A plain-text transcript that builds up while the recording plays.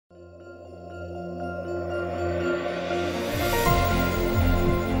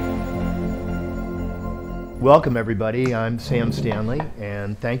Welcome, everybody. I'm Sam Stanley,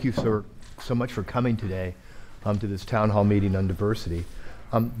 and thank you so much for coming today to this town hall meeting on diversity.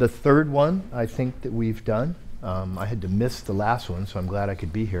 The third one I think that we've done. I had to miss the last one, so I'm glad I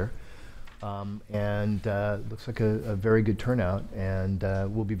could be here. Looks like a very good turnout, and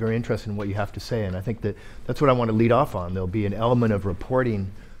we'll be very interested in what you have to say. And I think that's what I want to lead off on. There'll be an element of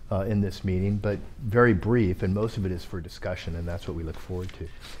reporting in this meeting, but very brief, and most of it is for discussion, and that's what we look forward to.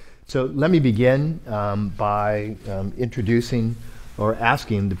 So let me begin by introducing or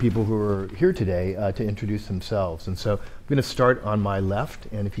asking the people who are here today to introduce themselves. And so I'm going to start on my left,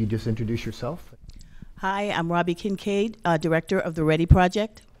 and if you just introduce yourself. Hi, I'm Robbie Kincaid, Director of the READY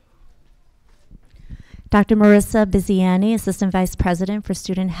Project. Dr. Marissa Biziani, Assistant Vice President for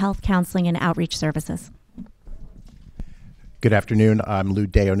Student Health Counseling and Outreach Services. Good afternoon. I'm Lou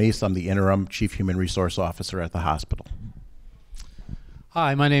Dionise. I'm the Interim Chief Human Resource Officer at the hospital.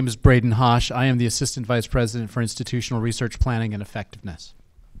 Hi, my name is Braden Hosh. I am the Assistant Vice President for Institutional Research Planning and Effectiveness.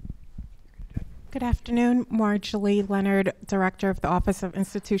 Good afternoon. Marjorie Leonard, Director of the Office of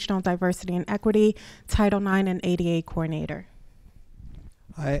Institutional Diversity and Equity, Title IX and ADA Coordinator.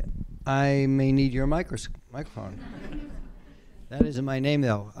 I may need your microphone. That isn't my name,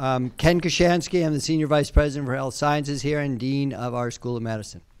 though. Ken Kashansky. I'm the Senior Vice President for Health Sciences here and Dean of our School of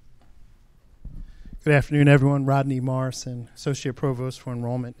Medicine. Good afternoon, everyone. Rodney Morrison, Associate Provost for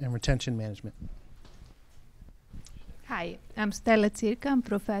Enrollment and Retention Management. Hi, I'm Stella Circa. I'm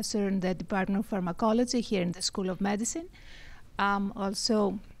professor in the Department of Pharmacology here in the School of Medicine. I'm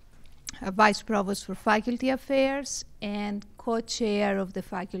also a Vice Provost for Faculty Affairs and co-chair of the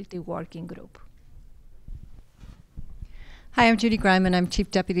Faculty Working Group. Hi, I'm Judy Griman. I'm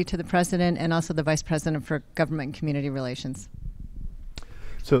Chief Deputy to the President and also the Vice President for Government and Community Relations.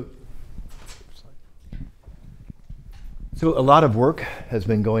 So a lot of work has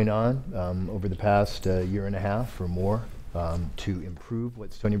been going on over the past year and a half or more to improve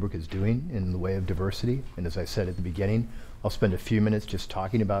what Stony Brook is doing in the way of diversity. And as I said at the beginning, I'll spend a few minutes just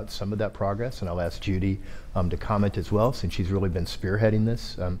talking about some of that progress, and I'll ask Judy to comment as well, since she's really been spearheading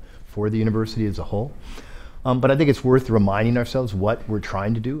this for the university as a whole. But I think it's worth reminding ourselves what we're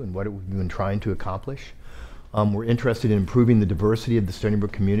trying to do and what we've been trying to accomplish. We're interested in improving the diversity of the Stony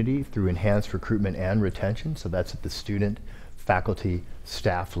Brook community through enhanced recruitment and retention. So that's at the student, faculty,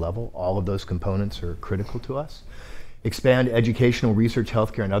 staff level. All of those components are critical to us. Expand educational, research,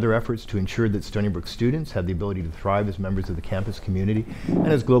 healthcare, and other efforts to ensure that Stony Brook students have the ability to thrive as members of the campus community and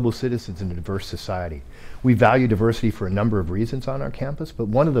as global citizens in a diverse society. We value diversity for a number of reasons on our campus, but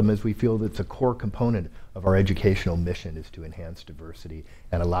one of them is we feel that it's a core component of our educational mission is to enhance diversity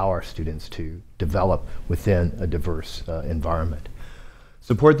and allow our students to develop within a diverse environment.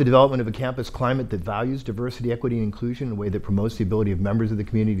 Support the development of a campus climate that values diversity, equity, and inclusion in a way that promotes the ability of members of the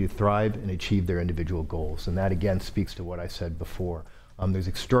community to thrive and achieve their individual goals. And that, again, speaks to what I said before. There's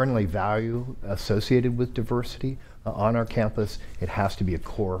extraordinary value associated with diversity on our campus. It has to be a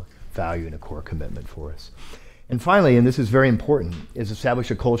core value and a core commitment for us. And finally, and this is very important, is establish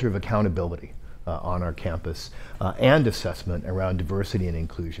a culture of accountability on our campus and assessment around diversity and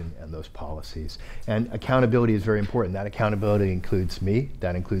inclusion and those policies. And accountability is very important. That accountability includes me,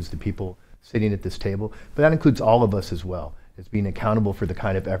 that includes the people sitting at this table, but that includes all of us as well, as being accountable for the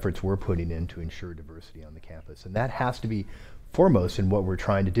kind of efforts we're putting in to ensure diversity on the campus. And that has to be foremost in what we're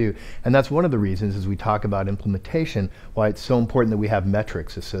trying to do. And that's one of the reasons, as we talk about implementation, why it's so important that we have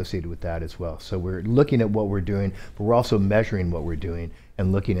metrics associated with that as well. So we're looking at what we're doing, but we're also measuring what we're doing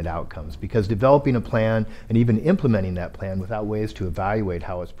and looking at outcomes, because developing a plan and even implementing that plan without ways to evaluate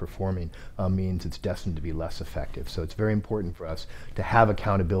how it's performing means it's destined to be less effective. So it's very important for us to have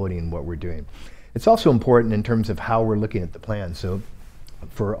accountability in what we're doing. It's also important in terms of how we're looking at the plan. So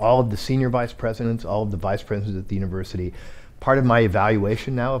for all of the senior vice presidents, all of the vice presidents at the university, part of my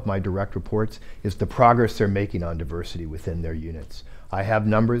evaluation now of my direct reports is the progress they're making on diversity within their units. I have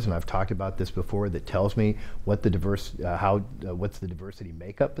numbers, and I've talked about this before, that tells me what the what's the diversity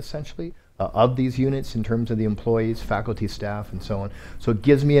makeup essentially of these units in terms of the employees, faculty, staff, and so on. So it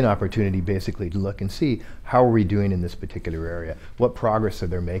gives me an opportunity basically to look and see how are we doing in this particular area, what progress are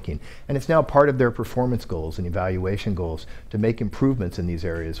they making. And it's now part of their performance goals and evaluation goals to make improvements in these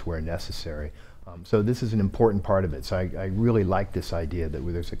areas where necessary. So this is an important part of it. So I really like this idea that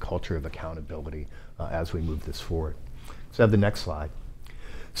there's a culture of accountability as we move this forward. So I have the next slide.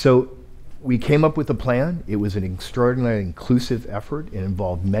 So we came up with a plan. It was an extraordinarily inclusive effort. It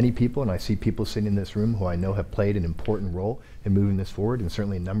involved many people, and I see people sitting in this room who I know have played an important role in moving this forward, and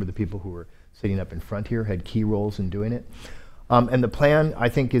certainly a number of the people who are sitting up in front here had key roles in doing it. And the plan, I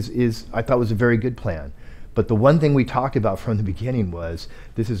think, I thought was a very good plan. But the one thing we talked about from the beginning was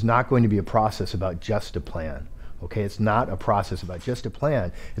this is not going to be a process about just a plan. Okay, it's not a process about just a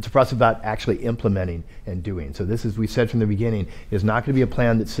plan. It's a process about actually implementing and doing. So this, as we said from the beginning, is not going to be a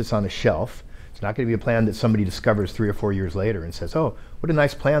plan that sits on a shelf. It's not going to be a plan that somebody discovers 3 or 4 years later and says, oh, what a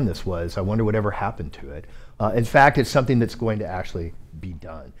nice plan this was. I wonder whatever happened to it. In fact, it's something that's going to actually be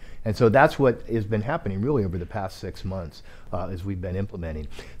done. And so that's what has been happening really over the past 6 months as we've been implementing.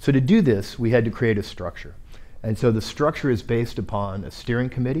 So to do this, we had to create a structure. And so the structure is based upon a steering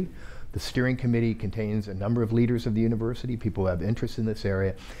committee. The steering committee contains a number of leaders of the university, people who have interest in this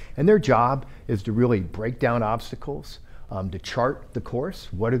area. And their job is to really break down obstacles, to chart the course,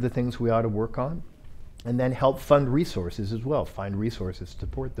 what are the things we ought to work on, and then help fund resources as well, find resources to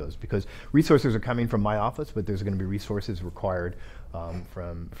support those. Because resources are coming from my office, but there's going to be resources required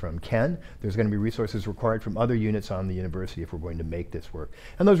from Ken. There's going to be resources required from other units on the university if we're going to make this work.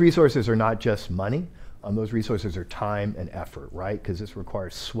 And those resources are not just money. Those resources are time and effort, right? Because this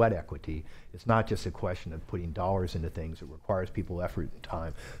requires sweat equity. It's not just a question of putting dollars into things. It requires people, effort, and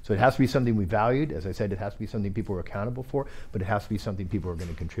time. So it has to be something we valued. As I said, it has to be something people are accountable for, but it has to be something people are going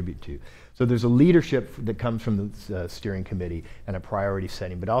to contribute to. So there's a leadership that comes from the steering committee and a priority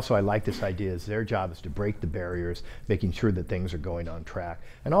setting. But also I like this idea is their job is to break the barriers, making sure that things are going on track.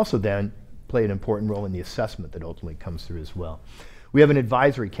 And also then play an important role in the assessment that ultimately comes through as well. We have an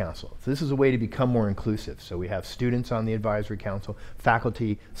advisory council. So this is a way to become more inclusive. So we have students on the advisory council,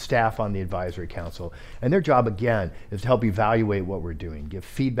 faculty, staff on the advisory council. And their job, again, is to help evaluate what we're doing, give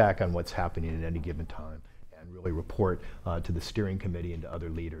feedback on what's happening at any given time, and really report to the steering committee and to other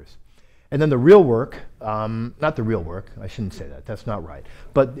leaders. And then the real work, not the real work, I shouldn't say that, that's not right.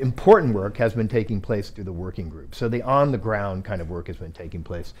 But important work has been taking place through the working group. So the on-the-ground kind of work has been taking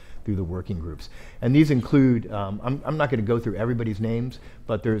place through the working groups. And these include, I'm not going to go through everybody's names,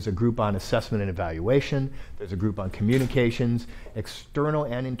 but there's a group on assessment and evaluation, there's a group on communications, external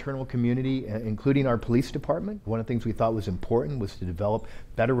and internal community, including our police department. One of the things we thought was important was to develop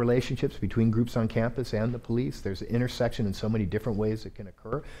better relationships between groups on campus and the police. There's an intersection in so many different ways it can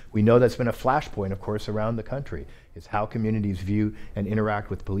occur. We know that's been a flashpoint, of course, around the country, is how communities view and interact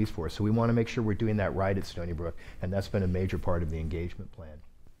with police force. So we want to make sure we're doing that right at Stony Brook, and that's been a major part of the engagement plan.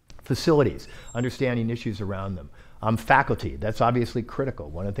 Facilities, understanding issues around them. Faculty, that's obviously critical.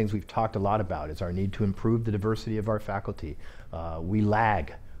 One of the things we've talked a lot about is our need to improve the diversity of our faculty. We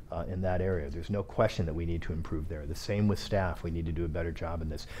lag in that area. There's no question that we need to improve there. The same with staff. We need to do a better job in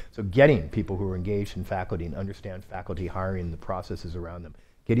this. So getting people who are engaged in faculty and understand faculty hiring, the processes around them,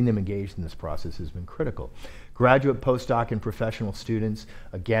 getting them engaged in this process has been critical. Graduate, postdoc, and professional students,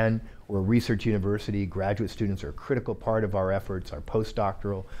 again, we're a research university. Graduate students are a critical part of our efforts. Our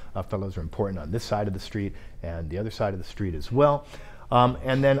postdoctoral fellows are important on this side of the street and the other side of the street as well.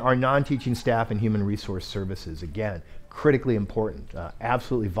 And then our non-teaching staff and human resource services, again, critically important,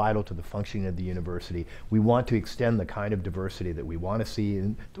 absolutely vital to the functioning of the university. We want to extend the kind of diversity that we want to see,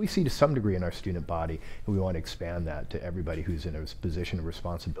 and we see to some degree in our student body, and we want to expand that to everybody who's in a position of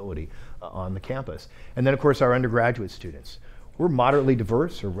responsibility on the campus. And then, of course, our undergraduate students. We're moderately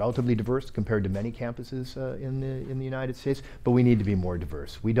diverse, or relatively diverse, compared to many campuses in the United States, but we need to be more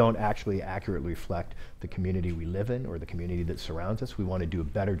diverse. We don't actually accurately reflect the community we live in or the community that surrounds us. We want to do a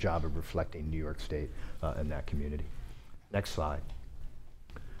better job of reflecting New York State and that community. Next slide.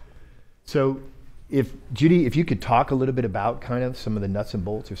 So Judy, if you could talk a little bit about kind of some of the nuts and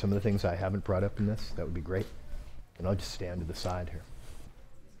bolts or some of the things I haven't brought up in this, that would be great. And I'll just stand to the side here.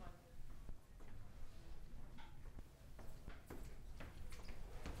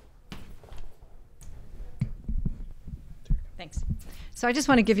 Thanks. So I just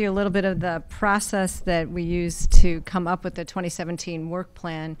want to give you a little bit of the process that we used to come up with the 2017 work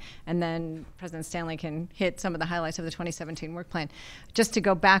plan, and then President Stanley can hit some of the highlights of the 2017 work plan. Just to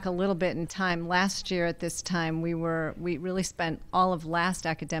go back a little bit in time, last year at this time, we really spent all of last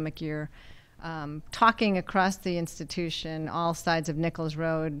academic year talking across the institution, all sides of Nichols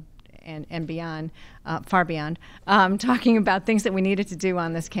Road, and beyond, far beyond, talking about things that we needed to do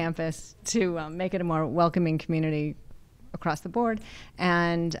on this campus to make it a more welcoming community across the board,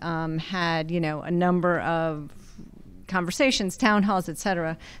 and had, a number of conversations, town halls, et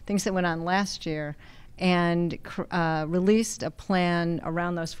cetera, things that went on last year, and released a plan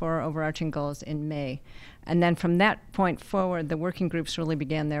around those 4 overarching goals in May. And then from that point forward, the working groups really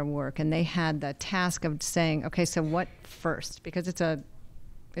began their work, and they had the task of saying, okay, so what first? Because it's a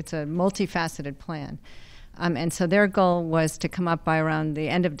multifaceted plan. And so their goal was to come up by around the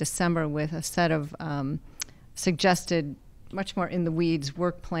end of December with a set of suggested, much more in the weeds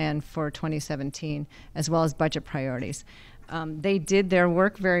work plan for 2017, as well as budget priorities. They did their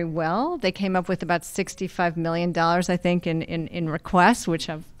work very well. They came up with about $65 million, I think, in requests, which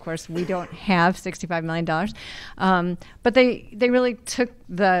of course we don't have $65 million. But they really took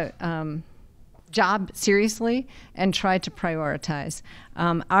the job seriously and tried to prioritize.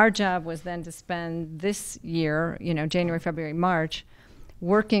 Our job was then to spend this year, January, February, March,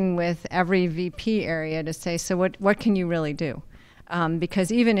 working with every VP area to say, so what can you really do?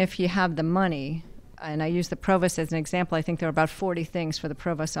 Because even if you have the money, and I use the provost as an example, I think there are about 40 things for the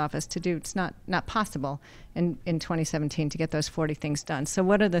provost office to do. It's not possible in 2017 to get those 40 things done. So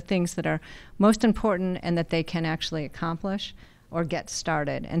what are the things that are most important and that they can actually accomplish or get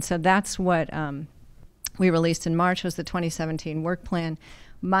started? And so that's what we released in March, was the 2017 work plan.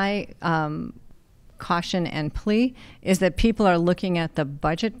 My caution and plea is that people are looking at the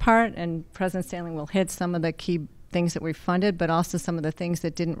budget part, and President Stanley will hit some of the key things that we funded, but also some of the things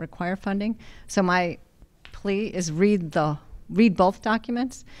that didn't require funding. So my plea is read both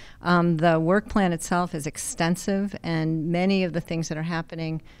documents. The work plan itself is extensive, and many of the things that are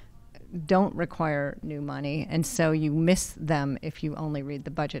happening don't require new money, and so you miss them if you only read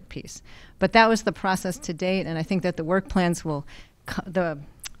the budget piece. But that was the process to date, and I think that the work plans the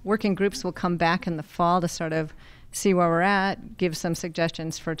working groups will come back in the fall to sort of see where we're at, give some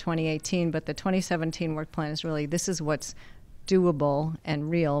suggestions for 2018, but the 2017 work plan is really, this is what's doable and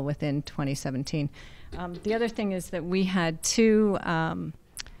real within 2017. The other thing is that we had two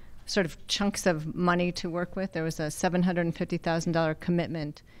sort of chunks of money to work with. There was a $750,000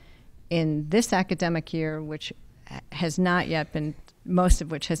 commitment in this academic year, which has not yet been, most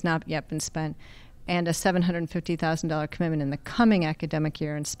of which has not yet been spent, and a $750,000 commitment in the coming academic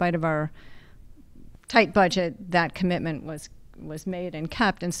year. In spite of our tight budget, that commitment was made and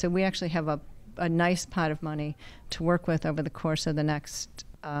kept, and so we actually have a nice pot of money to work with over the course of the next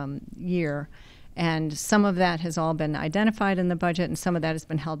year. And some of that has all been identified in the budget, and some of that has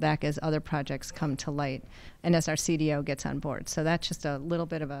been held back as other projects come to light and as our CDO gets on board. So that's just a little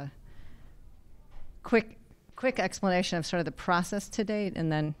bit of a quick explanation of sort of the process to date, and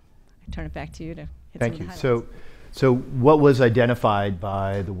then I turn it back to you to hit Thank some you. of the highlights. So what was identified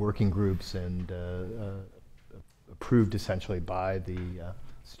by the working groups and approved essentially by the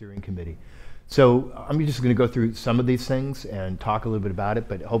steering committee? So I'm just going to go through some of these things and talk a little bit about it,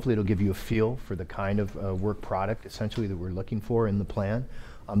 but hopefully it'll give you a feel for the kind of work product essentially that we're looking for in the plan.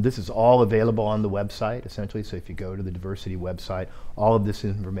 This is all available on the website essentially, so if you go to the diversity website, all of this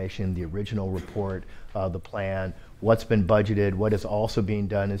information, the original report, the plan, what's been budgeted, what is also being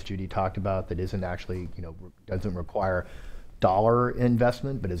done, as Judy talked about, that isn't actually, doesn't require dollar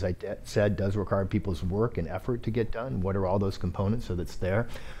investment, but as I said, does require people's work and effort to get done. What are all those components so that's there?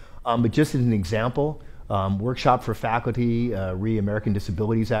 But just as an example, workshop for faculty, American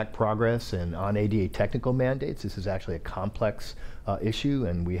Disabilities Act progress, and on ADA technical mandates. This is actually a complex issue,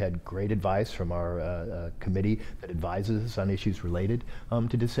 and we had great advice from our committee that advises us on issues related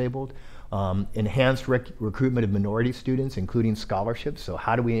to disabled. Enhanced recruitment of minority students, including scholarships. So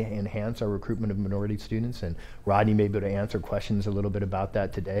how do we enhance our recruitment of minority students? And Rodney may be able to answer questions a little bit about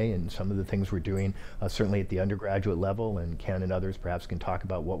that today, and some of the things we're doing certainly at the undergraduate level, and Ken and others perhaps can talk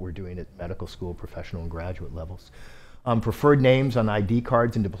about what we're doing at medical school, professional, and graduate levels. Preferred names on ID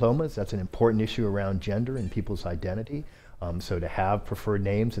cards and diplomas, that's an important issue around gender and people's identity. So to have preferred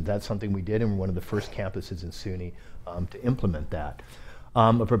names, and that's something we did, and we're one of the first campuses in SUNY to implement that.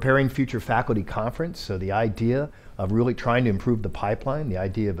 A Preparing Future Faculty Conference, so the idea of really trying to improve the pipeline, the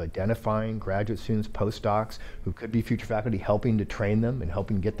idea of identifying graduate students, postdocs who could be future faculty, helping to train them and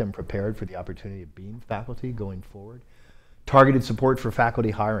helping get them prepared for the opportunity of being faculty going forward. Targeted support for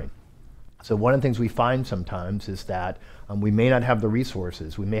faculty hiring. So one of the things we find sometimes is that we may not have the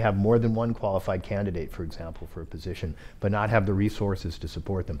resources. We may have more than one qualified candidate, for example, for a position, but not have the resources to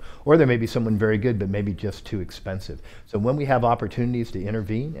support them. Or there may be someone very good, but maybe just too expensive. So when we have opportunities to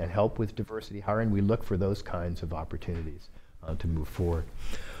intervene and help with diversity hiring, we look for those kinds of opportunities to move forward.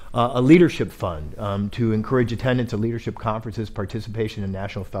 A leadership fund to encourage attendance at leadership conferences, participation in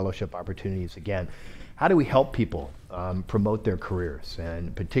national fellowship opportunities. Again, how do we help people promote their careers,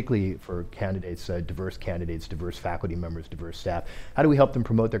 and particularly for candidates, diverse faculty members, diverse staff? How do we help them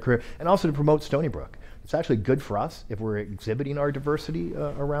promote their career, and also to promote Stony Brook? It's actually good for us if we're exhibiting our diversity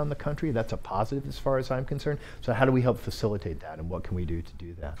around the country. That's a positive as far as I'm concerned. So how do we help facilitate that, and what can we do to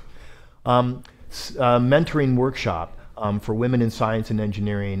do that? Mentoring workshop for women in science and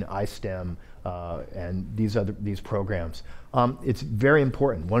engineering, iSTEM, and these programs. It's very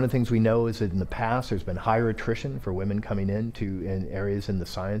important. One of the things we know is that in the past there's been higher attrition for women coming into in areas in the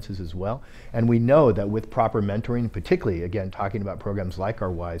sciences as well. And we know that with proper mentoring, particularly, again, talking about programs like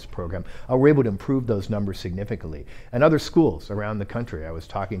our WISE program, we're able to improve those numbers significantly. And other schools around the country, I was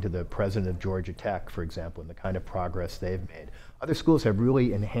talking to the president of Georgia Tech, for example, and the kind of progress they've made. Other schools have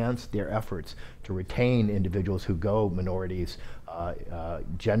really enhanced their efforts to retain individuals who go minorities,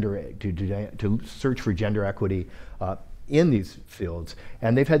 to search for gender equity in these fields,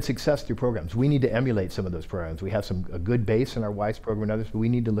 and they've had success through programs. We need to emulate some of those programs. We have a good base in our WISE program and others, but we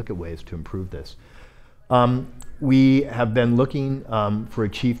need to look at ways to improve this. We have been looking for a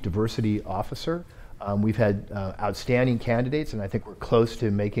chief diversity officer. We've had outstanding candidates, and I think we're close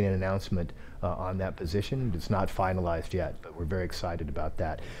to making an announcement on that position. It's not finalized yet, but we're very excited about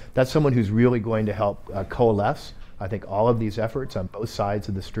that. That's someone who's really going to help coalesce, I think, all of these efforts on both sides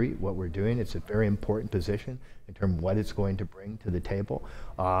of the street, what we're doing. It's a very important position in terms of what it's going to bring to the table.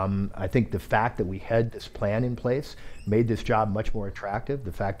 I think the fact that we had this plan in place made this job much more attractive.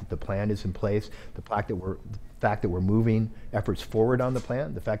 The fact that the plan is in place, the fact that we're moving efforts forward on the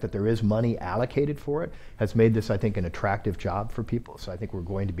plan, the fact that there is money allocated for it has made this, I think, an attractive job for people. So I think we're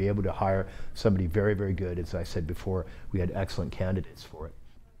going to be able to hire somebody very, very good. As I said before, we had excellent candidates for it.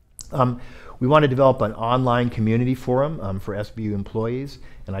 We want to develop an online community forum for SBU employees,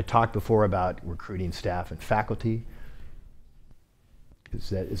 and I talked before about recruiting staff and faculty.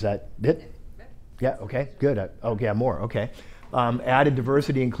 Is that it? Yeah, okay, good. Oh, yeah, more, okay. Added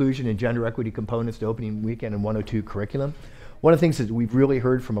diversity, inclusion, and gender equity components to opening weekend and 102 curriculum. One of the things that we've really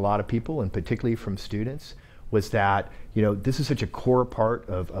heard from a lot of people, and particularly from students, was that, you know, this is such a core part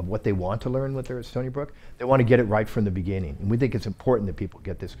of what they want to learn when they're at Stony Brook. They want to get it right from the beginning. And we think it's important that people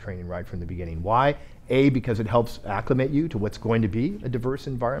get this training right from the beginning. Why? A, because it helps acclimate you to what's going to be a diverse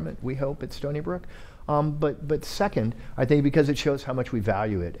environment, we hope, at Stony Brook. But second, I think because it shows how much we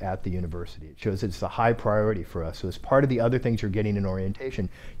value it at the university. It shows it's a high priority for us. So as part of the other things you're getting in orientation,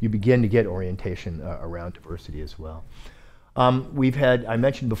 you begin to get orientation around diversity as well. I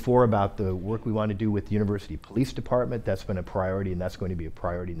mentioned before about the work we want to do with the University Police Department. That's been a priority, and that's going to be a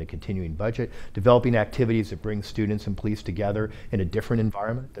priority in the continuing budget. Developing activities that bring students and police together in a different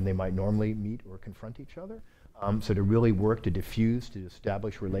environment than they might normally meet or confront each other. So to really work to diffuse, to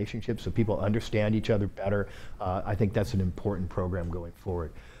establish relationships so people understand each other better, I think that's an important program going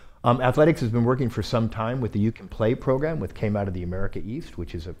forward. Athletics has been working for some time with the You Can Play program, which came out of the America East,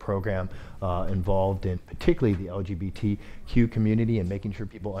 which is a program involved in particularly the LGBTQ community and making sure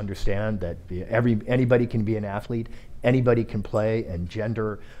people understand that anybody can be an athlete, anybody can play, and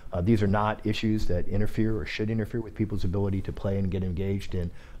gender, these are not issues that interfere or should interfere with people's ability to play and get engaged in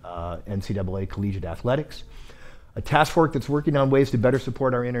NCAA collegiate athletics. A task force that's working on ways to better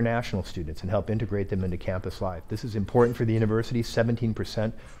support our international students and help integrate them into campus life. This is important for the university.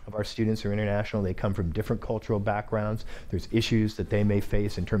 17% of our students are international. They come from different cultural backgrounds. There's issues that they may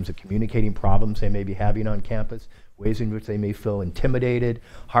face in terms of communicating problems they may be having on campus, ways in which they may feel intimidated,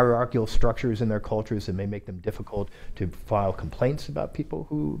 hierarchical structures in their cultures that may make them difficult to file complaints about people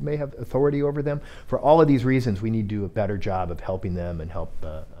who may have authority over them. For all of these reasons, we need to do a better job of helping them and help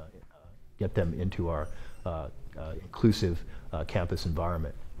get them into our inclusive campus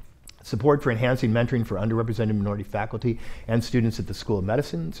environment. Support for enhancing mentoring for underrepresented minority faculty and students at the School of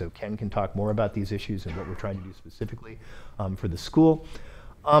Medicine. So Ken can talk more about these issues and what we're trying to do specifically for the school.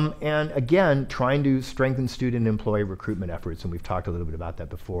 And again, trying to strengthen student and employee recruitment efforts, and we've talked a little bit about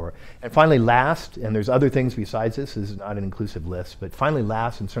that before. And finally, last, and there's other things besides this is not an inclusive list, but finally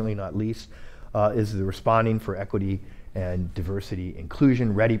last and certainly not least is the Responding for Equity and Diversity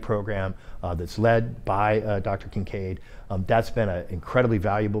Inclusion Ready program that's led by Dr. Kincaid. That's been an incredibly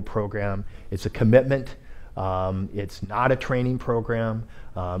valuable program. It's a commitment. It's not a training program.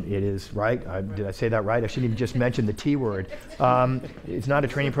 It is, right? Did I say that right? I shouldn't even just mention the T word. It's not a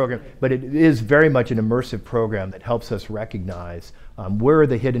training program, but it is very much an immersive program that helps us recognize where are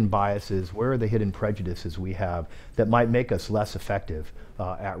the hidden biases, where are the hidden prejudices we have that might make us less effective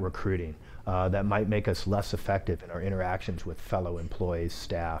at recruiting, that might make us less effective in our interactions with fellow employees,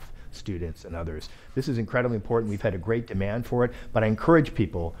 staff, students, and others. This is incredibly important. We've had a great demand for it, but I encourage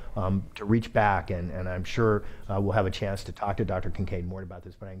people to reach back, and I'm sure we'll have a chance to talk to Dr. Kincaid more about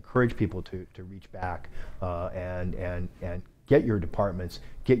this, but I encourage people to reach back and get your departments,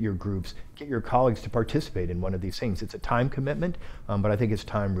 get your groups, get your colleagues to participate in one of these things. It's a time commitment, but I think it's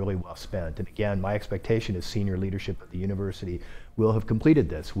time really well spent. And again, my expectation is senior leadership of the university will have completed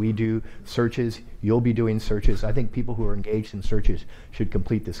this. We do searches, you'll be doing searches. I think people who are engaged in searches should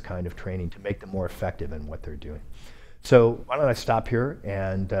complete this kind of training to make them more effective in what they're doing. So why don't I stop here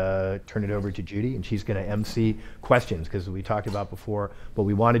and turn it over to Judy, and she's going to MC questions, because we talked about before, what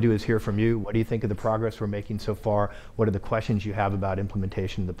we want to do is hear from you. What do you think of the progress we're making so far? What are the questions you have about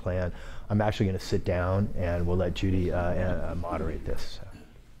implementation of the plan? I'm actually going to sit down, and we'll let Judy moderate this.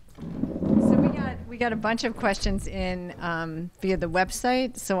 So we got a bunch of questions in via the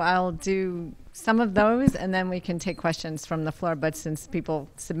website, so I'll do some of those, and then we can take questions from the floor. But since people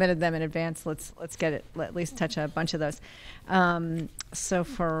submitted them in advance, let's get it, at least touch a bunch of those. So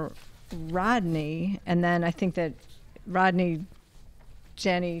for Rodney, and then I think that Rodney,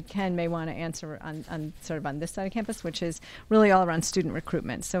 Jenny, Ken may want to answer on sort of on this side of campus, which is really all around student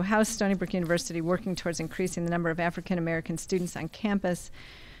recruitment. So how is Stony Brook University working towards increasing the number of African American students on campus?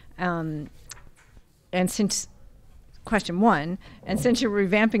 And since, question one, and since you're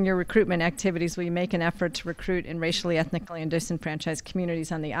revamping your recruitment activities, will you make an effort to recruit in racially, ethnically, and disenfranchised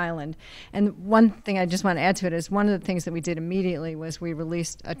communities on the island? And one thing I just want to add to it is one of the things that we did immediately was we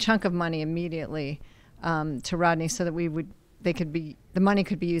released a chunk of money immediately to Rodney so that the money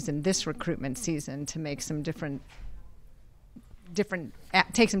could be used in this recruitment season to make some take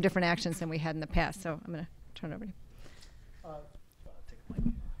some different actions than we had in the past. So I'm going to turn it over to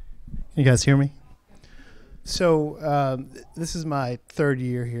you. You guys hear me? So this is my third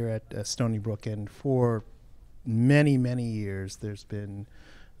year here at Stony Brook, and for many, many years there's been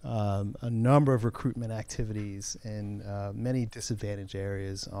a number of recruitment activities in many disadvantaged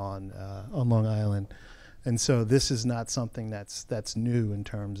areas on Long Island. And so this is not something that's new in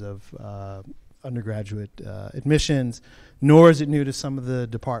terms of undergraduate admissions, nor is it new to some of the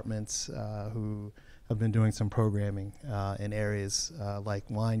departments who have been doing some programming in areas like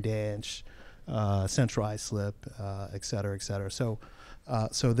line dance, central islip, et cetera, et cetera. So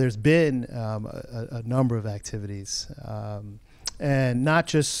there's been a number of activities, and not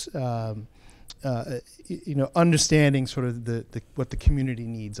just understanding sort of what the community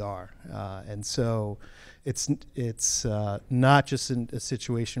needs are, and so it's not just a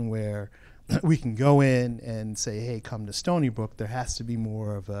situation where we can go in and say, hey, come to Stony Brook. There has to be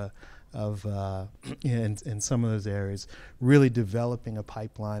more of in some of those areas, really developing a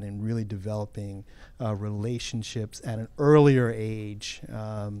pipeline and really developing relationships at an earlier age.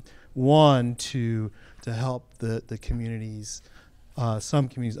 One, to help the communities, some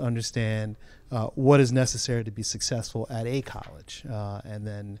communities understand what is necessary to be successful at a college,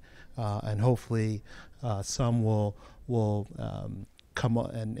 and hopefully some will come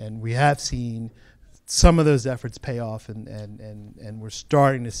on, and we have seen some of those efforts pay off, and we're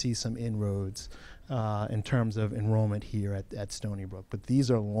starting to see some inroads in terms of enrollment here at Stony Brook. But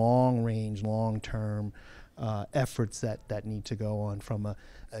these are long-range, long-term efforts that need to go on from what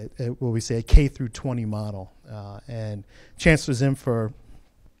we say a K through 20 model. And Chancellor Zimfer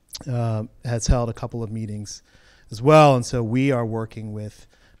has held a couple of meetings as well, and so we are working with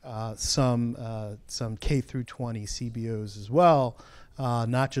some K through 20 CBOs as well.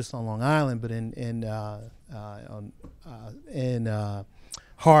 Not just on Long Island, but in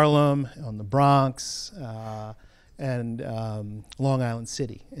Harlem, on the Bronx, and Long Island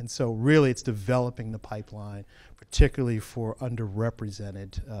City. And so really it's developing the pipeline, particularly for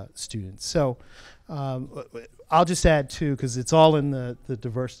underrepresented students. So I'll just add too, because it's all in the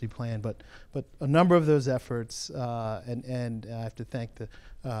diversity plan, but a number of those efforts, and I have to thank the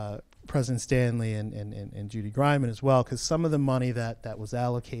President Stanley and Judy Griman as well, because some of the money that was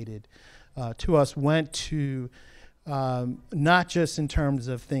allocated to us went to not just in terms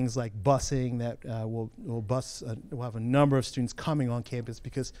of things like busing, that we'll have a number of students coming on campus,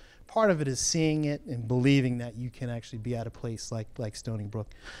 because part of it is seeing it and believing that you can actually be at a place like Stony Brook,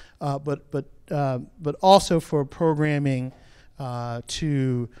 but also for programming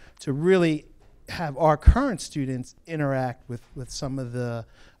to really have our current students interact with some of the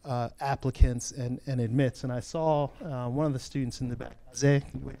applicants and admits. And I saw one of the students in the back, Isaiah.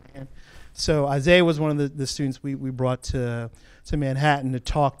 Can you wave your hand? So Isaiah was one of the students we brought to Manhattan to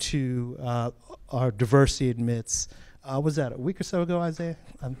talk to our diversity admits. Was that a week or so ago, Isaiah?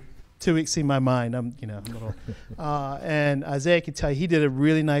 2 weeks. See, my mind, I'm a little. And Isaiah could tell you he did a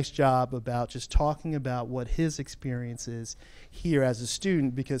really nice job about just talking about what his experience is here as a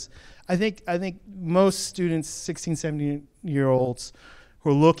student, because I think most students, 16, 17-year-olds,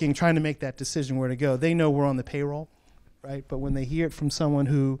 who are trying to make that decision where to go, they know we're on the payroll, right? But when they hear it from someone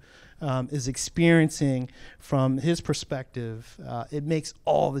who is experiencing from his perspective, it makes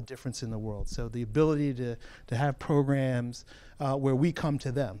all the difference in the world. So the ability to have programs where we come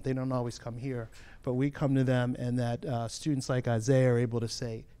to them, they don't always come here, but we come to them, and that students like Isaiah are able to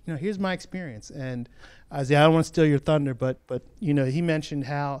say, here's my experience. And Isaiah, I don't want to steal your thunder, but he mentioned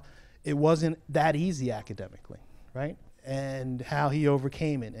how it wasn't that easy academically, right? And how he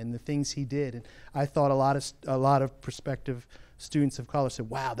overcame it and the things he did. And I thought a lot of prospective students of color said,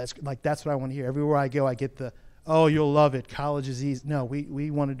 wow, that's what I want to hear. Everywhere I go, I get the, oh, you'll love it, college is easy. No,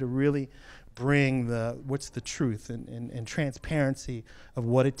 we wanted to really bring what's the truth and transparency of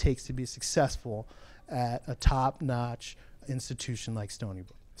what it takes to be successful at a top-notch institution like Stony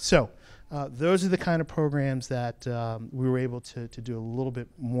Brook. So those are the kind of programs that we were able to do a little bit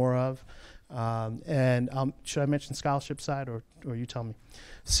more of. And should I mention scholarship side, or you tell me?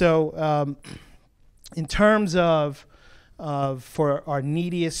 So in terms of for our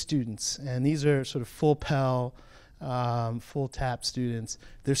neediest students, and these are sort of full Pell, full TAP students,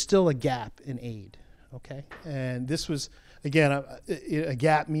 there's still a gap in aid, okay? And this was, again, a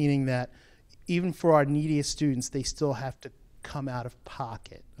gap meaning that even for our neediest students, they still have to come out of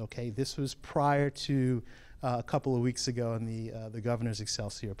pocket, okay? This was prior to a couple of weeks ago in the governor's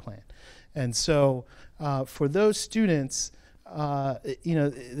Excelsior plan. And so for those students,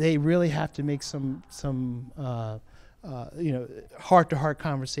 they really have to make some heart-to-heart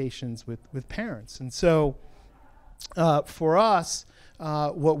conversations with parents. And so for us,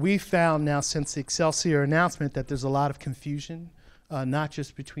 what we found now since the Excelsior announcement, that there's a lot of confusion, not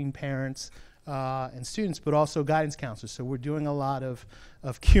just between parents and students, but also guidance counselors. So we're doing a lot of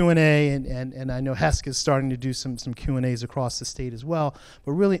Q&A, and I know HESC is starting to do some Q&As across the state as well,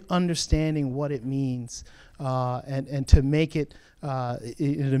 but really understanding what it means and to make it,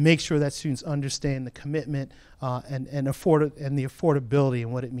 to make sure that students understand the commitment and the affordability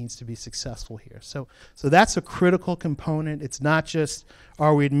and what it means to be successful here. So that's a critical component. It's not just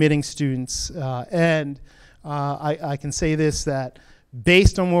are we admitting students, and I can say this, that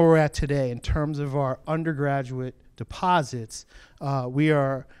based on where we're at today in terms of our undergraduate deposits, we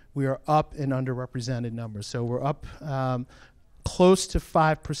are up in underrepresented numbers. So we're up close to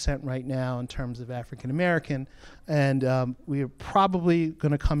 5% right now in terms of African American, and we are probably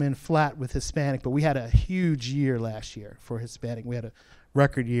going to come in flat with Hispanic, but we had a huge year last year for Hispanic. We had a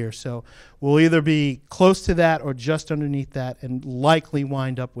record year, so we'll either be close to that or just underneath that, and likely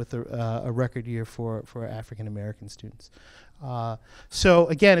wind up with a record year for African American students. So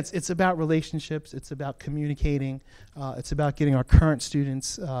again, it's about relationships, it's about communicating, it's about getting our current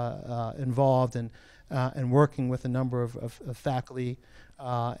students involved and working with a number of faculty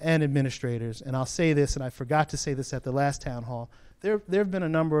and administrators. And I'll say this, and I forgot to say this at the last town hall, there have been a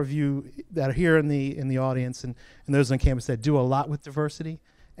number of you that are here in the audience and those on campus that do a lot with diversity.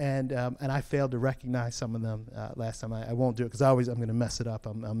 And I failed to recognize some of them last time. I won't do it because I'm going to mess it up.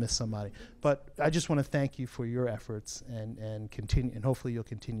 I'll miss somebody. But I just want to thank you for your efforts and continue, and hopefully you'll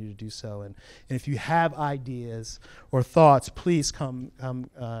continue to do so. And if you have ideas or thoughts, please come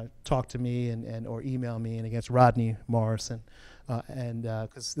talk to me or email me, and against Rodney Morrison, and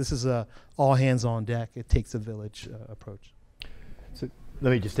because this is a all hands on deck. It takes a village approach. So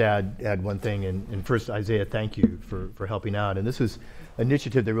let me just add one thing. And first, Isaiah, thank you for helping out. And this was an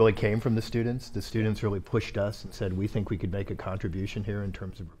initiative that really came from the students. The students really pushed us and said, we think we could make a contribution here in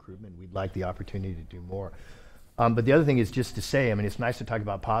terms of recruitment. We'd like the opportunity to do more. But the other thing is just to say, I mean, it's nice to talk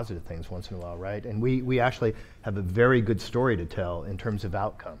about positive things once in a while, right? And we actually have a very good story to tell in terms of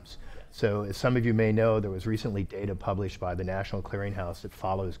outcomes. So as some of you may know, there was recently data published by the National Clearinghouse that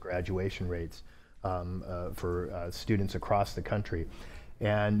follows graduation rates for students across the country.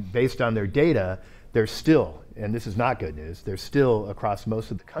 And based on their data, there's still, and this is not good news, there's still across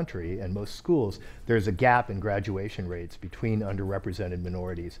most of the country and most schools, there's a gap in graduation rates between underrepresented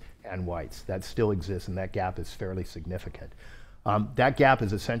minorities and whites. That still exists, and that gap is fairly significant. That gap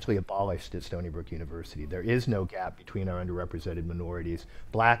is essentially abolished at Stony Brook University. There is no gap between our underrepresented minorities,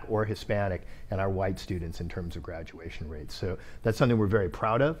 black or Hispanic, and our white students in terms of graduation rates. So that's something we're very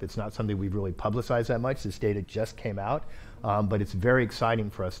proud of. It's not something we've really publicized that much. This data just came out, but it's very exciting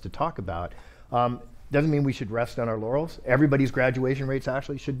for us to talk about. Doesn't mean we should rest on our laurels. Everybody's graduation rates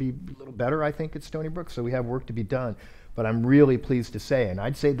actually should be a little better, I think, at Stony Brook, so we have work to be done. But I'm really pleased to say, and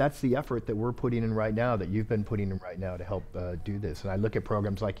I'd say that's the effort that we're putting in right now, that you've been putting in right now to help do this. And I look at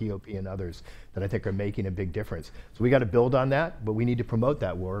programs like EOP and others that I think are making a big difference. So we got to build on that, but we need to promote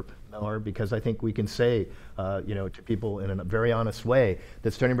that work more, because I think we can say, to people in a very honest way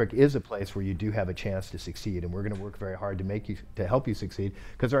that Stony Brook is a place where you do have a chance to succeed, and we're going to work very hard to help you succeed,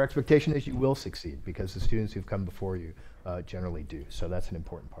 because our expectation is you will succeed, because the students who've come before you generally do. So that's an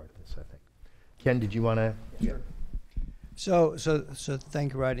important part of this, I think. Ken, did you want to? Sure. So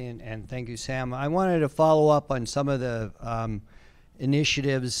thank you, Rodney, and thank you, Sam. I wanted to follow up on some of the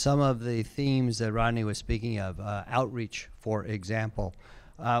initiatives, some of the themes that Rodney was speaking of, outreach, for example.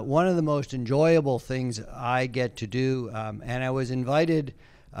 One of the most enjoyable things I get to do, and I was invited,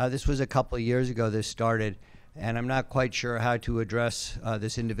 this was a couple of years ago this started, and I'm not quite sure how to address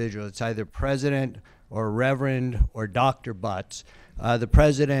this individual. It's either President or Reverend or Dr. Butts, the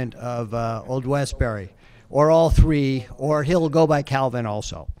president of Old Westbury, or all three, or he'll go by Calvin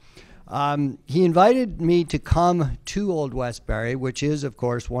also. He invited me to come to Old Westbury, which is, of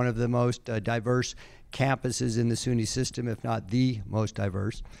course, one of the most diverse campuses in the SUNY system, if not the most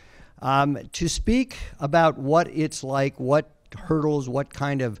diverse, to speak about what it's like, what hurdles, what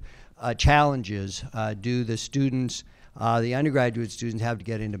kind of challenges do the students, the undergraduate students, have to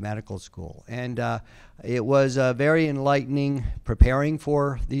get into medical school. And it was very enlightening preparing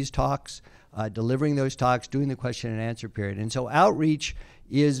for these talks, delivering those talks, doing the question and answer period. And so outreach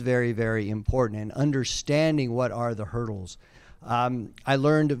is very, very important, and understanding what are the hurdles. I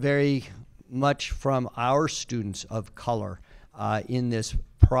learned very much from our students of color in this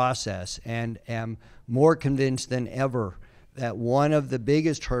process, and am more convinced than ever that one of the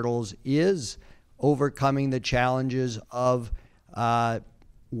biggest hurdles is overcoming the challenges of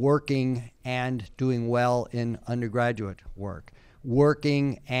working and doing well in undergraduate work,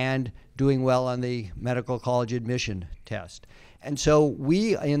 working and doing well on the medical college admission test. And so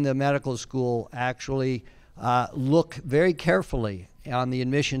we in the medical school actually look very carefully on the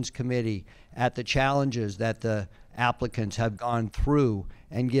admissions committee at the challenges that the applicants have gone through,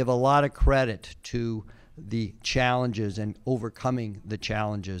 and give a lot of credit to the challenges and overcoming the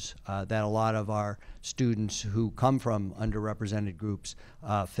challenges that a lot of our students who come from underrepresented groups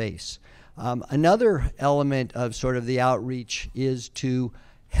face. Another element of sort of the outreach is to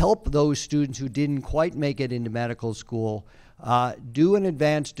help those students who didn't quite make it into medical school do an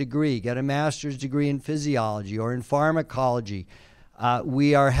advanced degree, get a master's degree in physiology or in pharmacology.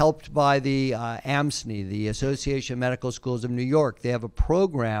 We are helped by the AMSNY, the Association of Medical Schools of New York. They have a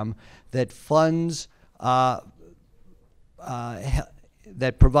program that funds, that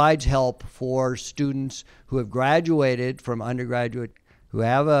provides help for students who have graduated from undergraduate, who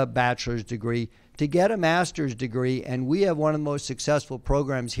have a bachelor's degree, to get a master's degree. And we have one of the most successful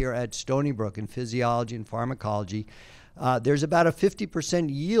programs here at Stony Brook in physiology and pharmacology. There's about a 50%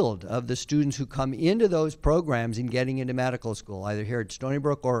 yield of the students who come into those programs in getting into medical school, either here at Stony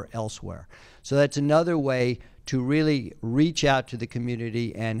Brook or elsewhere. So that's another way to really reach out to the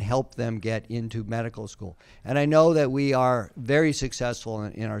community and help them get into medical school. And I know that we are very successful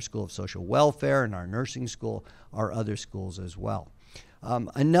in our School of Social Welfare, in our nursing school, our other schools as well.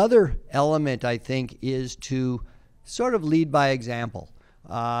 Another element, I think, is to sort of lead by example.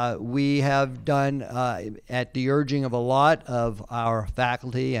 We have done, at the urging of a lot of our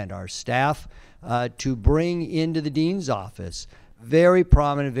faculty and our staff, to bring into the dean's office very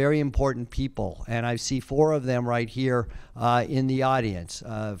prominent, very important people. And I see 4 of them right here in the audience.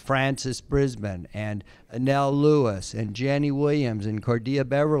 Frances Brisbane and Nell Lewis and Jenny Williams and Cordia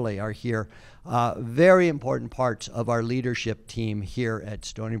Beverly are here. Very important parts of our leadership team here at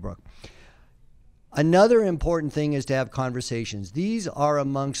Stony Brook. Another important thing is to have conversations. These are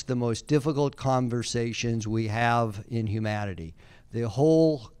amongst the most difficult conversations we have in humanity. The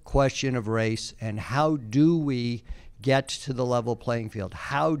whole question of race, and how do we get to the level playing field?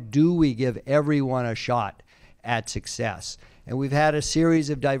 How do we give everyone a shot at success? And we've had a series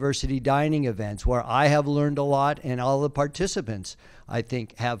of diversity dining events where I have learned a lot, and all the participants, I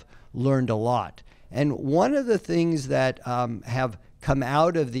think, have learned a lot. And one of the things that have come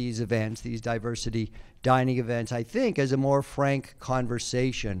out of these events, these diversity dining events, I think, is a more frank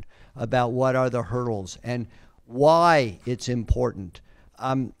conversation about what are the hurdles and why it's important.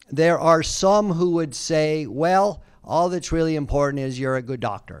 There are some who would say, well, all that's really important is you're a good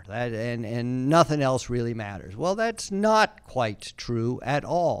doctor, and nothing else really matters. Well, that's not quite true at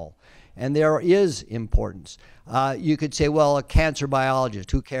all. And there is importance. You could say, well, a cancer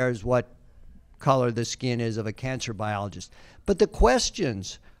biologist, who cares what color the skin is of a cancer biologist? But the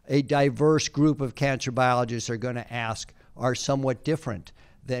questions a diverse group of cancer biologists are going to ask are somewhat different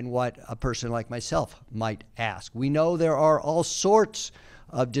than what a person like myself might ask. We know there are all sorts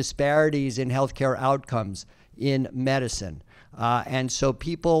of disparities in healthcare outcomes in medicine. And so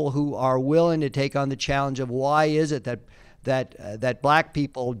people who are willing to take on the challenge of why is it that black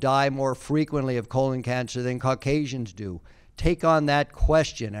people die more frequently of colon cancer than Caucasians do, take on that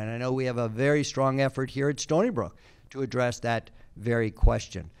question. And I know we have a very strong effort here at Stony Brook to address that very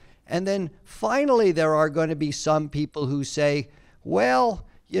question. And then finally, there are going to be some people who say, well,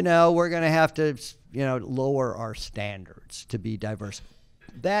 you know, we're going to have to, you know, lower our standards to be diverse.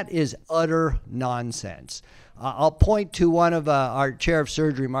 That is utter nonsense. I'll point to one of our chair of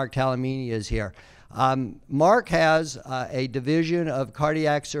surgery, Mark Talamini, is here. Mark has a division of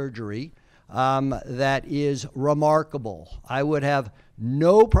cardiac surgery that is remarkable. I would have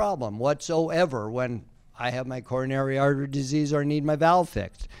no problem whatsoever when I have my coronary artery disease or need my valve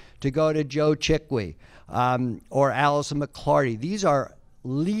fixed, to go to Joe Chickwee or Allison McClarty. These are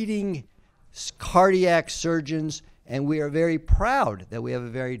leading cardiac surgeons, and we are very proud that we have a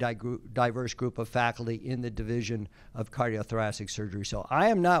very diverse group of faculty in the Division of Cardiothoracic Surgery. So I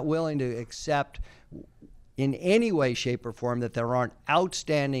am not willing to accept in any way, shape, or form that there aren't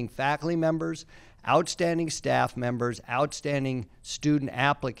outstanding faculty members, outstanding staff members, outstanding student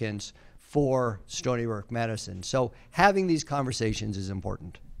applicants for Stony Brook Medicine. So having these conversations is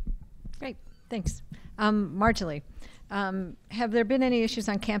important. Great, thanks. Marjorie, have there been any issues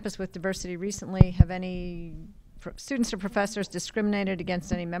on campus with diversity recently? Have any students or professors discriminated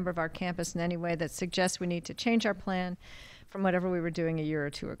against any member of our campus in any way that suggests we need to change our plan from whatever we were doing a year or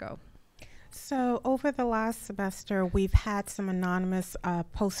two ago? So over the last semester, we've had some anonymous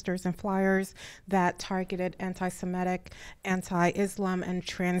posters and flyers that targeted anti-Semitic, anti-Islam, and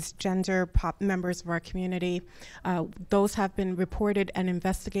transgender members of our community. Those have been reported and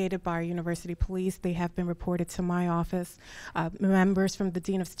investigated by our university police. They have been reported to my office. Members from the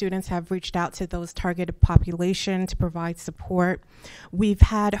Dean of Students have reached out to those targeted population to provide support. We've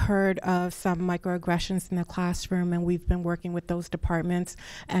heard of some microaggressions in the classroom, and we've been working with those departments,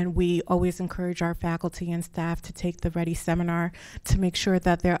 and we always encourage our faculty and staff to take the Ready seminar to make sure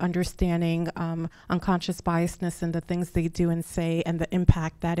that they're understanding unconscious biasness in the things they do and say and the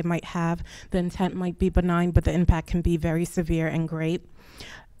impact that it might have. The intent might be benign, but the impact can be very severe and great.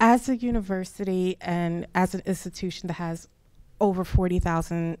 As a university and as an institution that has over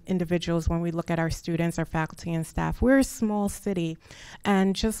 40,000 individuals, when we look at our students, our faculty and staff, we're a small city.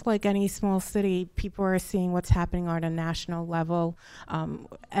 And just like any small city, people are seeing what's happening on a national level,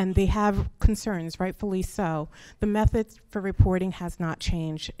 and they have concerns, rightfully so. The method for reporting has not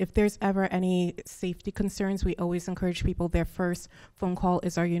changed. If there's ever any safety concerns, we always encourage people, their first phone call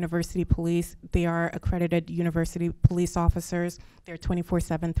is our university police. They are accredited university police officers. They're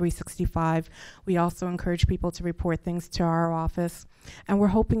 24/7, 365. We also encourage people to report things to our office. And we're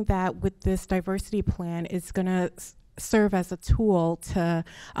hoping that with this diversity plan, it's going to serve as a tool to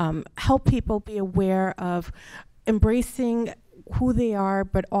help people be aware of embracing who they are,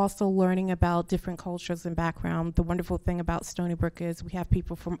 but also learning about different cultures and background. The wonderful thing about Stony Brook is we have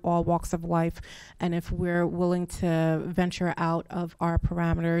people from all walks of life, and if we're willing to venture out of our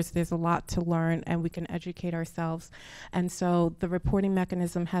parameters, there's a lot to learn, and we can educate ourselves. And so the reporting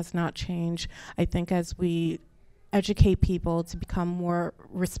mechanism has not changed. I think as we educate people to become more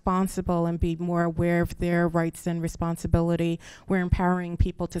responsible and be more aware of their rights and responsibility, we're empowering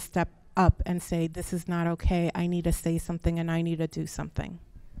people to step up and say, this is not okay, I need to say something and I need to do something.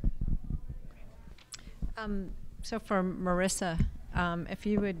 So for Marissa, if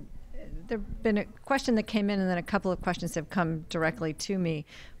you would, there's been a question that came in and then a couple of questions have come directly to me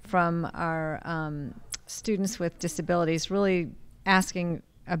from our students with disabilities, really asking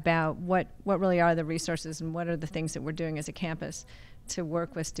about what really are the resources and what are the things that we're doing as a campus to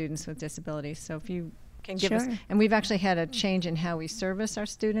work with students with disabilities. So if you can give us, and we've actually had a change in how we service our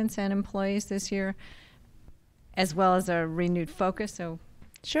students and employees this year, as well as a renewed focus. So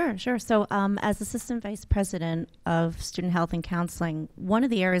Sure. So as Assistant Vice President of Student Health and Counseling, one of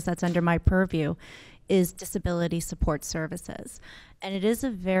the areas that's under my purview is disability support services. And it is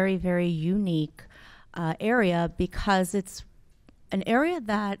a very, very unique area because it's an area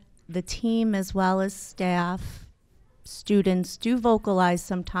that the team as well as staff, students do vocalize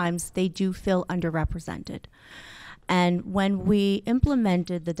sometimes they do feel underrepresented. And when we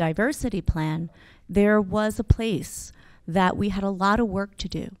implemented the diversity plan, there was a place that we had a lot of work to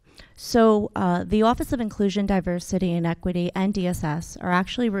do. So the Office of Inclusion, Diversity, and Equity and DSS are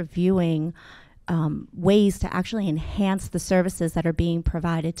actually reviewing ways to actually enhance the services that are being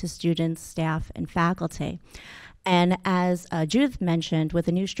provided to students, staff, and faculty. And as Judith mentioned, with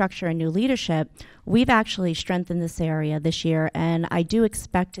a new structure and new leadership, we've actually strengthened this area this year, and I do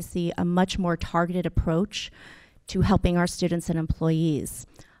expect to see a much more targeted approach to helping our students and employees.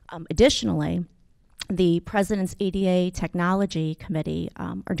 Additionally, the President's ADA Technology Committee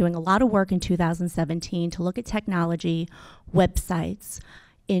are doing a lot of work in 2017 to look at technology, websites,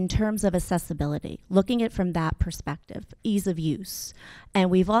 in terms of accessibility, looking at it from that perspective, ease of use. And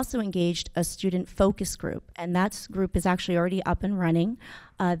we've also engaged a student focus group, and that group is actually already up and running.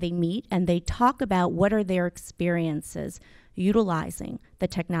 They meet and they talk about what are their experiences utilizing the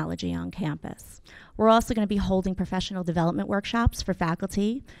technology on campus. We're also going to be holding professional development workshops for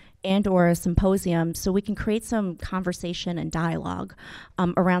faculty and or a symposium so we can create some conversation and dialogue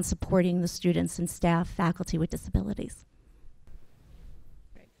around supporting the students and staff, faculty with disabilities.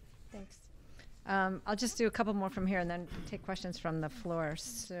 I'll just do a couple more from here and then take questions from the floor.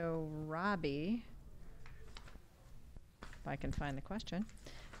 So, Robbie, if I can find the question.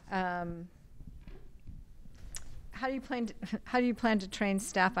 How do you plan to train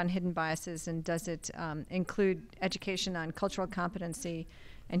staff on hidden biases, and does it include education on cultural competency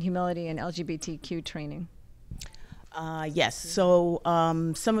and humility and LGBTQ training? Yes. So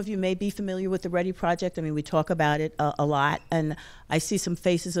some of you may be familiar with the Ready Project. I mean, we talk about it a lot, and I see some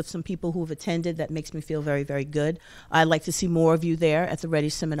faces of some people who've attended. That makes me feel very, very good. I'd like to see more of you there at the Ready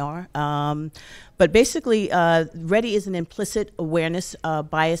seminar. But basically, Ready is an implicit awareness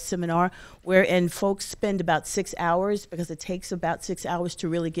bias seminar wherein folks spend about 6 hours, because it takes about 6 hours to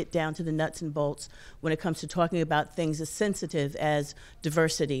really get down to the nuts and bolts when it comes to talking about things as sensitive as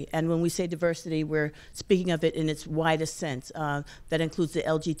diversity. And when we say diversity, we're speaking of it in its widest sense. That includes the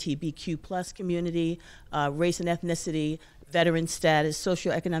LGBTQ+ community, race and ethnicity, veteran status,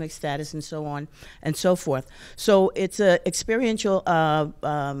 socioeconomic status, and so on and so forth. So it's an experiential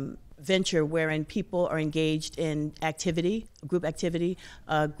venture wherein people are engaged in activity, group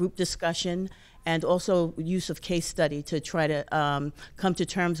discussion, and also use of case study to try to come to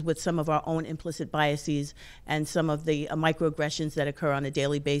terms with some of our own implicit biases and some of the microaggressions that occur on a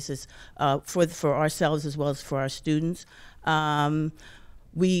daily basis for ourselves as well as for our students.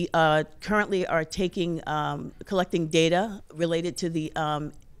 We currently are collecting data related to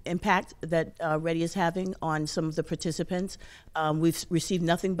the impact that Ready is having on some of the participants. We've received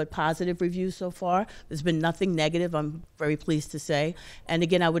nothing but positive reviews so far. There's been nothing negative, I'm very pleased to say. And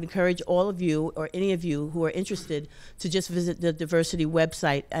again, I would encourage all of you, or any of you who are interested, to just visit the diversity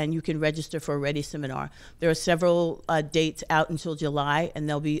website, and you can register for a Ready seminar. There are several dates out until July, and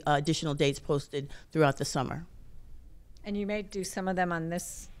there'll be additional dates posted throughout the summer. And you may do some of them on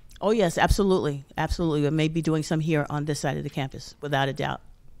this? Oh yes, absolutely, absolutely. We may be doing some here on this side of the campus, without a doubt.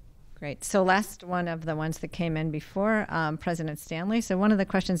 Great. So last one of the ones that came in before, President Stanley. So one of the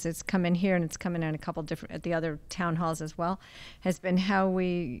questions that's come in here, and it's come in a couple different, at the other town halls as well, has been how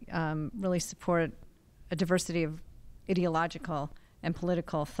we really support a diversity of ideological and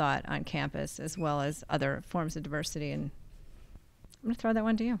political thought on campus, as well as other forms of diversity. And I'm going to throw that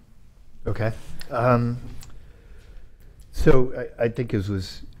one to you. Okay. So I think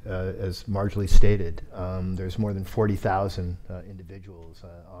as Marjorie stated, there's more than 40,000 individuals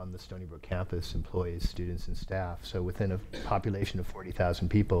on the Stony Brook campus, employees, students, and staff. So within a population of 40,000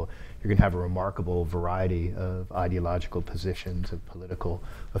 people, you're going to have a remarkable variety of ideological positions, of political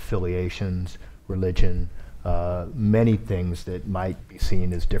affiliations, religion, many things that might be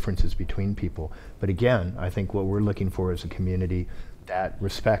seen as differences between people. But again, I think what we're looking for is a community that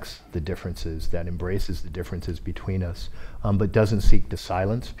respects the differences, that embraces the differences between us, but doesn't seek to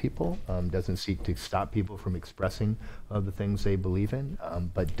silence people, doesn't seek to stop people from expressing the things they believe in,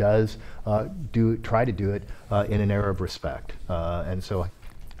 but does try to do it in an era of respect. And so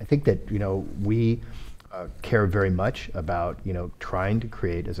I think that, we care very much about, trying to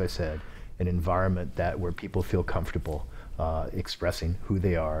create, as I said, an environment where people feel comfortable expressing who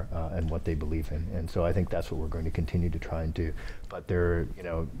they are and what they believe in. And so I think that's what we're going to continue to try and do. But the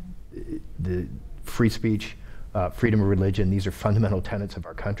free speech, freedom of religion, these are fundamental tenets of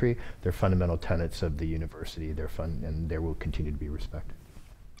our country. They're fundamental tenets of the university. And there will continue to be respect.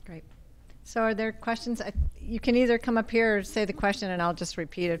 Great. So are there questions? You can either come up here or say the question, and I'll just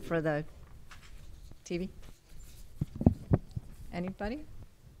repeat it for the TV. Anybody?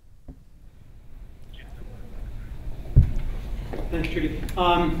 Thanks, Judy.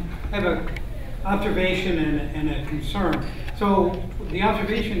 I have an observation and a concern. So the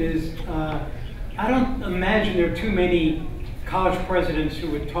observation is, I don't imagine there are too many college presidents who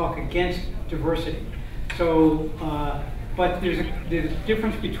would talk against diversity. So, but there's a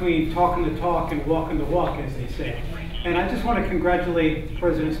difference between talking the talk and walking the walk, as they say. And I just want to congratulate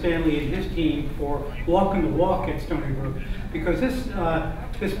President Stanley and his team for walking the walk at Stony Brook, because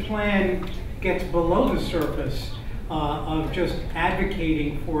this plan gets below the surface of just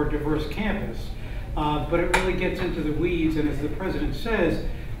advocating for a diverse campus. But it really gets into the weeds, and as the president says,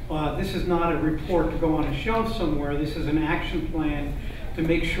 this is not a report to go on a shelf somewhere. This is an action plan to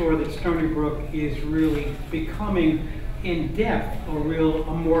make sure that Stony Brook is really becoming, in depth, a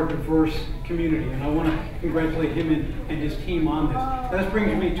more diverse community. And I want to congratulate him and his team on this. That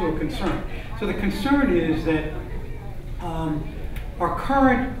brings me to a concern. So the concern is that our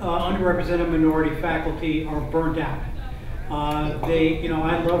current underrepresented minority faculty are burned out.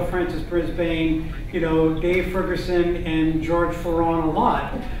 I love Francis Brisbane, Dave Ferguson and George Ferron a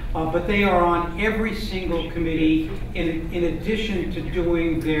lot, but they are on every single committee in addition to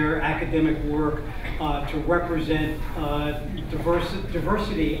doing their academic work to represent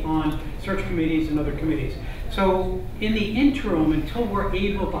diversity on search committees and other committees. So in the interim, until we're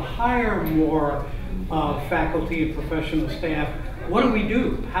able to hire more faculty and professional staff. What do we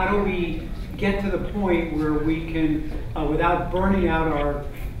do? How do we get to the point where we can, without burning out our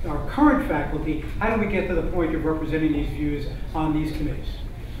current faculty, how do we get to the point of representing these views on these committees?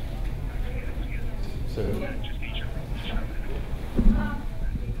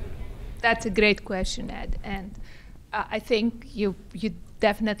 That's a great question, Ed, and I think you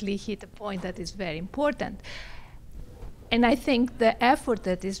definitely hit a point that is very important. And I think the effort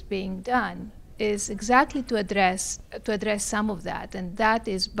that is being done is exactly to address some of that, and that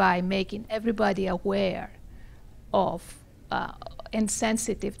is by making everybody aware of and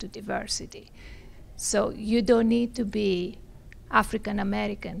sensitive to diversity. So you don't need to be African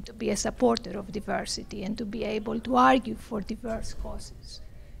American to be a supporter of diversity and to be able to argue for diverse causes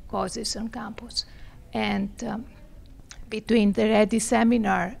on campus. And between the Ready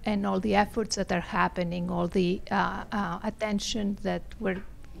seminar and all the efforts that are happening, all the attention that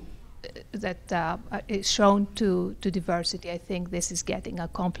is shown to diversity, I think this is getting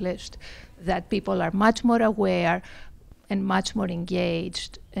accomplished, that people are much more aware and much more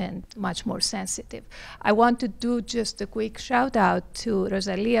engaged and much more sensitive. I want to do just a quick shout out to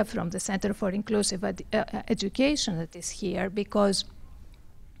Rosalia from the Center for Inclusive Education that is here, because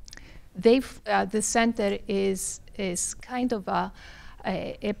the center is kind of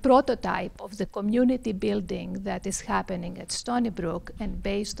a prototype of the community building that is happening at Stony Brook, and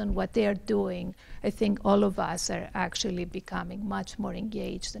based on what they are doing, I think all of us are actually becoming much more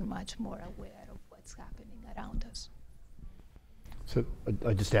engaged and much more aware of what's happening around us. So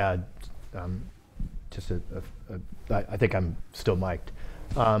I just add, I think I'm still mic'd.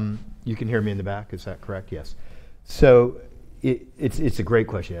 You can hear me in the back, is that correct? Yes. So it's a great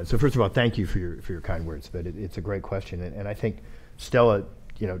question, Ed. So first of all, thank you for your kind words, but it's a great question. And I think Stella,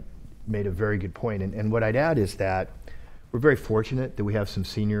 made a very good point. And what I'd add is that we're very fortunate that we have some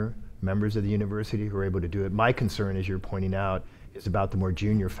senior members of the university who are able to do it. My concern, as you're pointing out, is about the more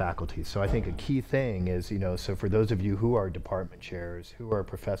junior faculty. So I think a key thing is, so for those of you who are department chairs, who are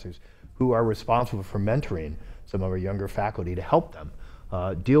professors, who are responsible for mentoring some of our younger faculty, to help them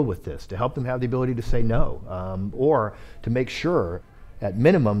deal with this, to help them have the ability to say no, or to make sure, at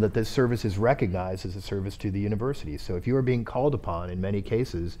minimum, that this service is recognized as a service to the university. So if you are being called upon, in many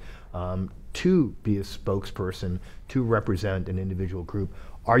cases, to be a spokesperson, to represent an individual group,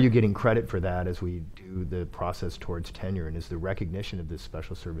 are you getting credit for that as we do the process towards tenure, and is the recognition of this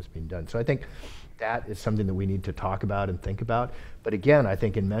special service being done? So I think that is something that we need to talk about and think about. But again, I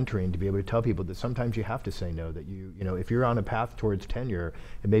think in mentoring, to be able to tell people that sometimes you have to say no, that if you're on a path towards tenure,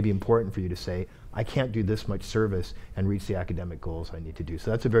 it may be important for you to say, I can't do this much service and reach the academic goals I need to do. So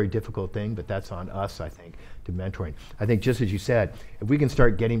that's a very difficult thing, but that's on us, I think, to mentoring. I think just as you said, if we can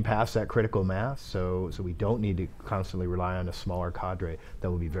start getting past that critical mass, so we don't need to constantly rely on a smaller cadre, that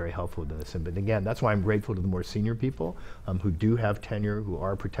will be very helpful to this. But again, that's why I'm grateful to the more senior people who do have tenure, who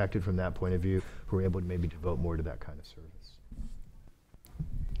are protected from that point of view, who are able to maybe devote more to that kind of service.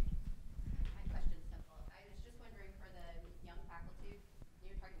 My question's simple. I was just wondering, for the young faculty,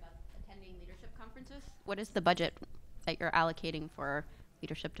 you're talking about attending leadership conferences. What is the budget that you're allocating for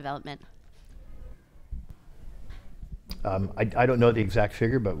leadership development? I don't know the exact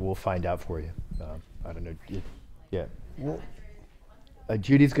figure, but we'll find out for you. I don't know. Yeah.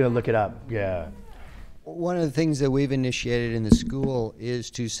 Judy's going to look it up. Yeah. One of the things that we've initiated in the school is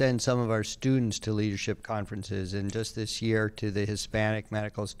to send some of our students to leadership conferences, and just this year to the Hispanic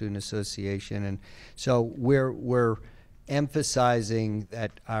Medical Student Association. And so we're emphasizing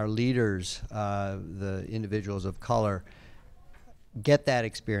that our leaders, the individuals of color, get that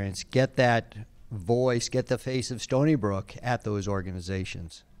experience, get that voice, get the face of Stony Brook at those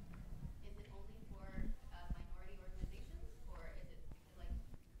organizations. Is it only for minority organizations, or is it like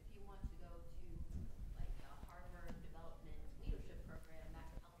if you want to go to like a Harvard Development Leadership Program, that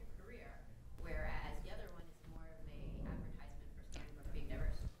can help your career, whereas the other one is more of a advertisement for Stony Brook being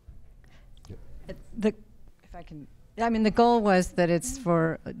diverse? If I can. I mean, the goal was that it's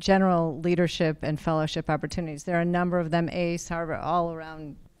for general leadership and fellowship opportunities. There are a number of them, ACE, Harvard, all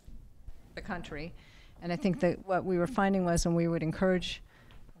around the country. And I think that what we were finding was when we would encourage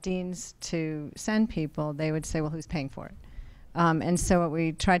deans to send people, they would say, well, who's paying for it? And so what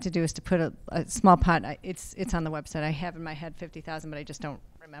we tried to do is to put a small pot, it's on the website, I have in my head 50,000, but I just don't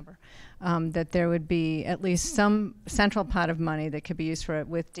remember, that there would be at least some central pot of money that could be used for it,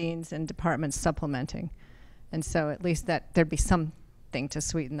 with deans and departments supplementing. And so at least that there'd be something to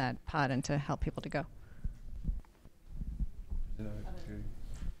sweeten that pot and to help people to go.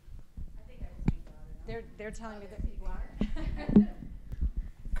 They're telling me that people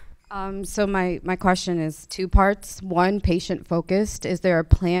aren't. So my question is two parts. One, patient focused. Is there a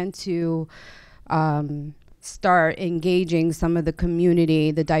plan to start engaging some of the community,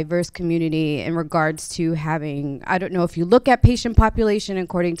 the diverse community, in regards to having, I don't know if you look at patient population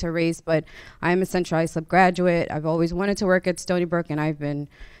according to race, but I'm a Centralized subgraduate. I've always wanted to work at Stony Brook, and I've been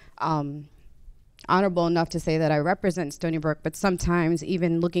honorable enough to say that I represent Stony Brook, but sometimes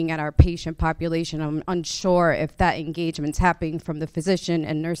even looking at our patient population, I'm unsure if that engagement's happening from the physician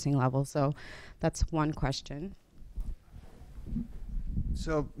and nursing level. So that's one question.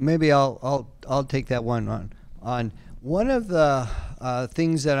 So maybe I'll take that one on. One of the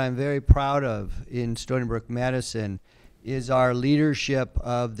things that I'm very proud of in Stony Brook Medicine is our leadership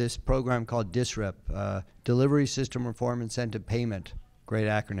of this program called DSRIP, Delivery System Reform Incentive Payment, great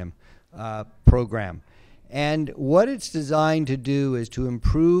acronym, program. And what it's designed to do is to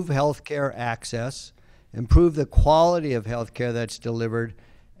improve healthcare access, improve the quality of healthcare that's delivered,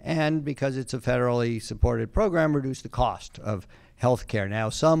 and because it's a federally supported program, reduce the cost of healthcare. Now,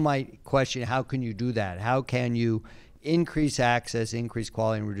 some might question, how can you do that? How can you increase access, increase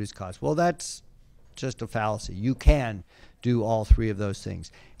quality, and reduce costs? Well, that's just a fallacy. You can do all three of those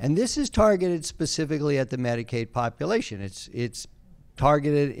things. And this is targeted specifically at the Medicaid population. It's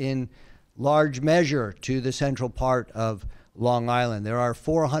targeted in large measure to the central part of Long Island. There are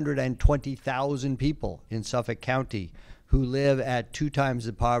 420,000 people in Suffolk County who live at 2 times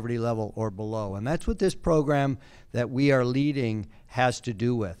the poverty level or below. And that's what this program that we are leading has to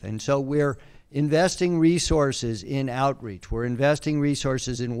do with. And so we're investing resources in outreach. We're investing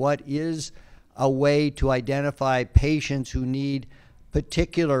resources in what is a way to identify patients who need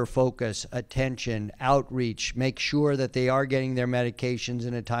particular focus, attention, outreach, make sure that they are getting their medications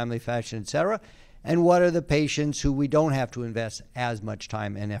in a timely fashion, et cetera. And what are the patients who we don't have to invest as much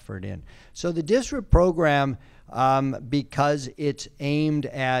time and effort in. So the DSRIP program, because it's aimed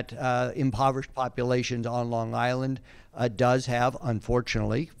at impoverished populations on Long Island, does have,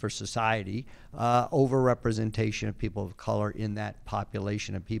 unfortunately for society, overrepresentation of people of color in that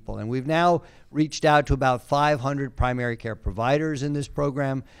population of people. And we've now reached out to about 500 primary care providers in this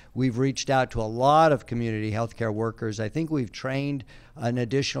program. We've reached out to a lot of community healthcare workers. I think we've trained an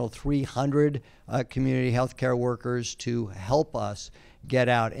additional 300 community healthcare workers to help us get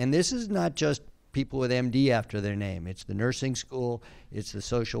out. And this is not just people with MD after their name. It's the nursing school, it's the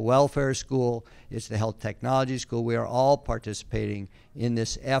social welfare school, it's the health technology school. We are all participating in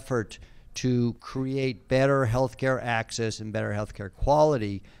this effort to create better healthcare access and better healthcare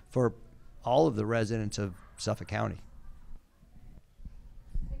quality for all of the residents of Suffolk County.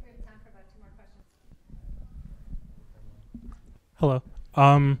 I think we have time for about 2 more questions.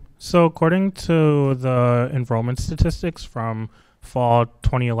 Hello. So according to the enrollment statistics from fall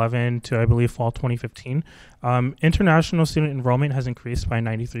 2011 to, I believe, fall 2015, international student enrollment has increased by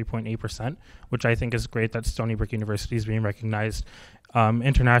 93.8%, which I think is great that Stony Brook University is being recognized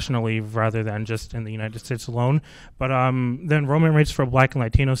internationally rather than just in the United States alone. But the enrollment rates for Black and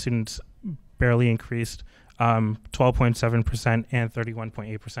Latino students barely increased, 12.7% and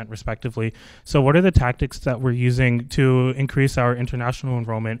 31.8% respectively. So what are the tactics that we're using to increase our international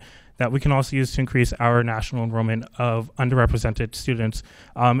enrollment that we can also use to increase our national enrollment of underrepresented students?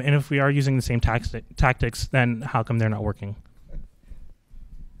 And if we are using the same tactics, then how come they're not working?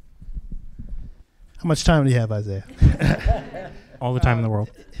 How much time do you have, Isaiah? All the time in the world.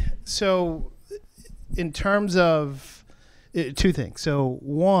 So in terms of 2 things. So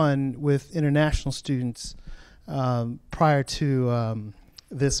one, with international students, prior to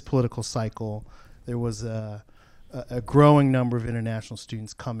this political cycle, there was a growing number of international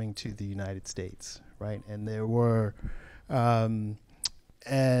students coming to the United States, right? And there were, and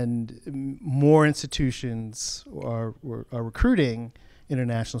more institutions are recruiting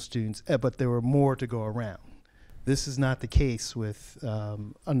international students, but there were more to go around. This is not the case with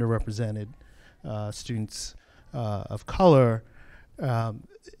underrepresented students of color.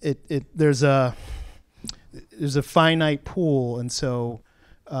 There's a finite pool, and so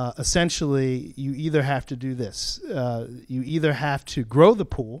essentially you either have to do this. You either have to grow the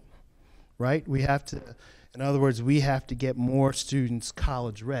pool, right? We have to, in other words, we have to get more students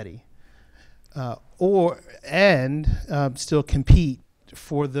college ready, and still compete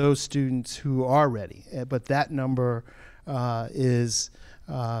for those students who are ready. But that number is,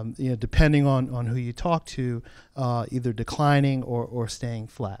 depending on who you talk to, either declining or staying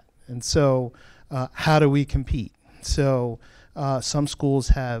flat. And so how do we compete? So some schools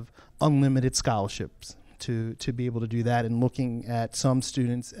have unlimited scholarships to be able to do that, and looking at some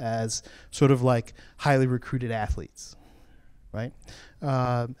students as sort of like highly recruited athletes, right?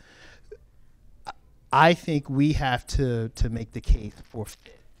 I think we have to make the case for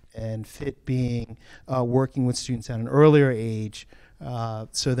FIT, and FIT being working with students at an earlier age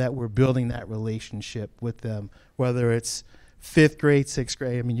so that we're building that relationship with them, whether it's 5th grade, 6th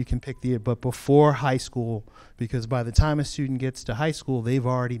grade. I mean, you can pick the year, but before high school, because by the time a student gets to high school, they've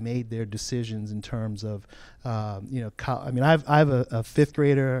already made their decisions in terms of, you know, I mean, I have a 5th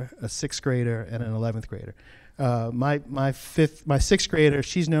grader, a 6th grader, and an 11th grader. My 6th grader,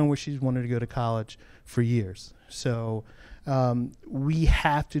 she's known where she's wanted to go to college for years. So we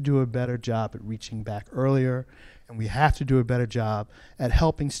have to do a better job at reaching back earlier, and we have to do a better job at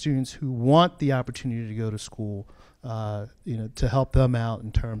helping students who want the opportunity to go to school, you know, to help them out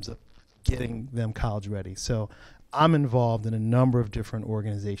in terms of getting them college ready. So I'm involved in a number of different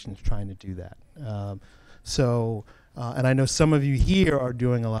organizations trying to do that. And I know some of you here are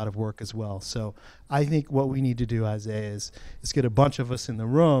doing a lot of work as well. So I think what we need to do, Isaiah, is get a bunch of us in the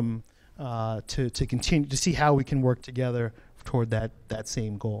room to continue to see how we can work together toward that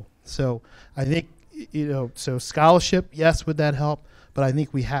same goal. So I think, you know, so scholarship, yes, would that help? But I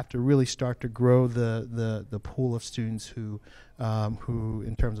think we have to really start to grow the pool of students who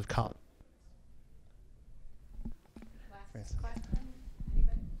in terms of college. Last question.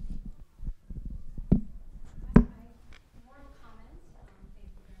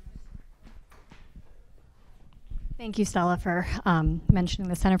 Thank you, Stella, for mentioning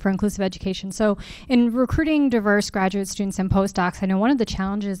the Center for Inclusive Education. So in recruiting diverse graduate students and postdocs, I know one of the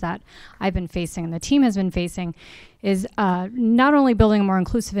challenges that I've been facing and the team has been facing is not only building a more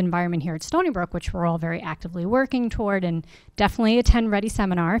inclusive environment here at Stony Brook, which we're all very actively working toward, and definitely attend Ready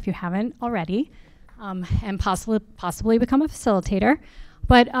Seminar if you haven't already, and possibly become a facilitator,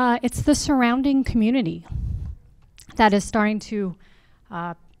 but it's the surrounding community that is starting to,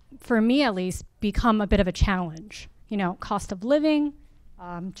 for me at least, become a bit of a challenge. You know, cost of living,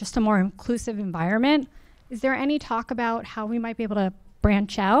 just a more inclusive environment. Is there any talk about how we might be able to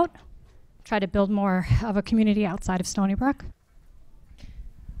branch out, try to build more of a community outside of Stony Brook?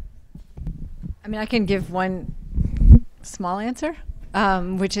 I mean, I can give one small answer,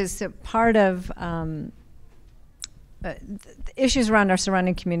 which is part of the issues around our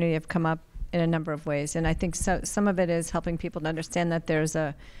surrounding community have come up in a number of ways. And I think some of it is helping people to understand that there's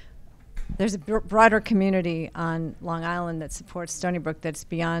a broader community on Long Island that supports Stony Brook that's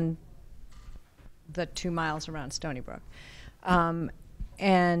beyond the 2 miles around Stony Brook.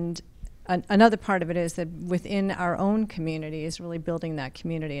 And another part of it is that within our own community is really building that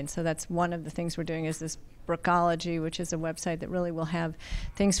community. And so that's one of the things we're doing is this Brookology, which is a website that really will have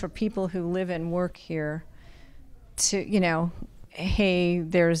things for people who live and work here to, you know, hey,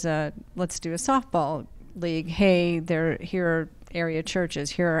 let's do a softball league. Hey, here are area churches,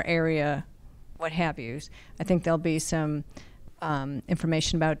 here are area what have yous. I think there'll be some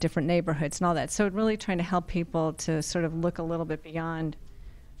information about different neighborhoods and all that. So really trying to help people to sort of look a little bit beyond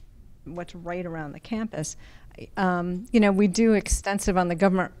what's right around the campus. You know, we do extensive on the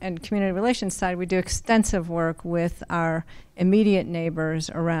government and community relations side, we do extensive work with our immediate neighbors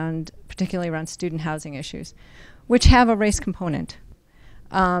particularly around student housing issues, which have a race component.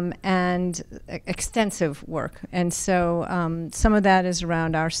 And extensive work. And so some of that is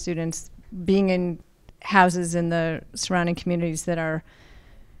around our students being in houses in the surrounding communities that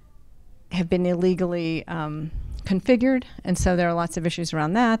have been illegally configured. And so there are lots of issues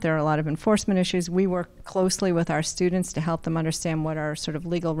around that. There are a lot of enforcement issues. We work closely with our students to help them understand what are sort of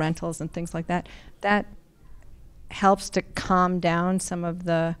legal rentals and things like that. That helps to calm down some of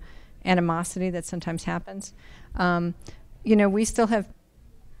the animosity that sometimes happens. You know, we still have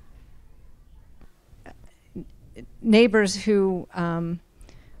neighbors who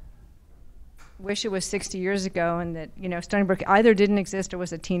wish it was 60 years ago and that, you know, Stony Brook either didn't exist or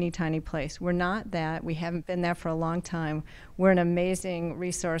was a teeny tiny place. We're not that. We haven't been there for a long time. We're an amazing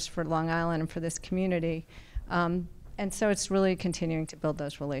resource for Long Island and for this community. And so it's really continuing to build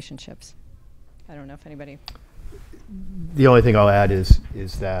those relationships. I don't know if anybody... The only thing I'll add is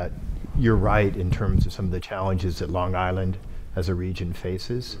that you're right in terms of some of the challenges that Long Island as a region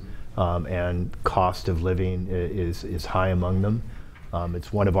faces. And cost of living is high among them.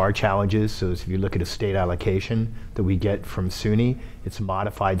 It's one of our challenges. So if you look at a state allocation that we get from SUNY, it's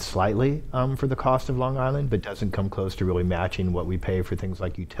modified slightly for the cost of Long Island, but doesn't come close to really matching what we pay for things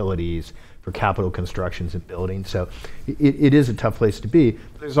like utilities, for capital constructions and buildings. So it is a tough place to be.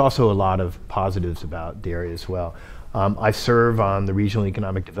 But there's also a lot of positives about the area as well. I serve on the Regional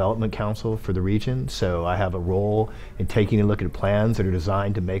Economic Development Council for the region, so I have a role in taking a look at plans that are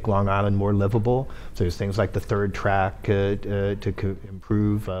designed to make Long Island more livable. So there's things like the third track to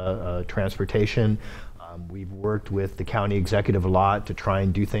improve transportation. We've worked with the county executive a lot to try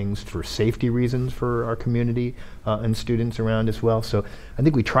and do things for safety reasons for our community and students around as well. So I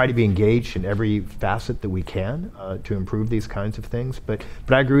think we try to be engaged in every facet that we can to improve these kinds of things. But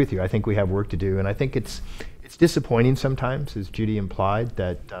I agree with you. I think we have work to do, and I think it's disappointing sometimes, as Judy implied,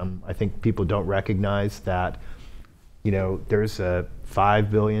 that I think people don't recognize that, you know, there's a $5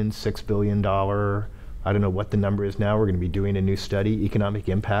 billion, $6 billion, I don't know what the number is now. We're going to be doing a new study. Economic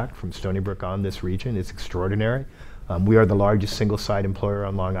impact from Stony Brook on this region is extraordinary. We are the largest single site employer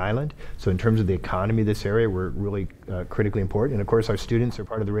on Long Island. So in terms of the economy of this area, we're really critically important. And of course, our students are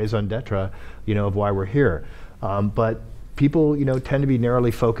part of the raison d'etre, you know, of why we're here. But people, you know, tend to be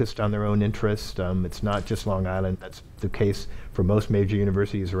narrowly focused on their own interests. It's not just Long Island. That's the case for most major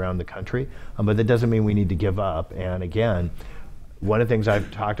universities around the country. But that doesn't mean we need to give up. And again, one of the things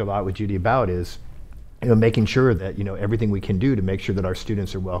I've talked a lot with Judy about is, you know, making sure that, you know, everything we can do to make sure that our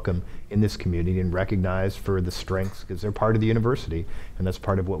students are welcome in this community and recognized for the strengths, because they're part of the university, and that's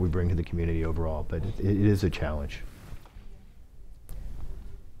part of what we bring to the community overall. But it is a challenge.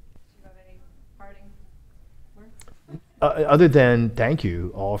 Other than thank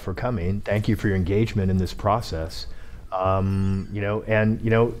you all for coming, thank you for your engagement in this process. You know, and you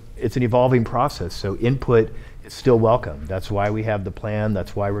know, it's an evolving process, so input is still welcome. That's why we have the plan.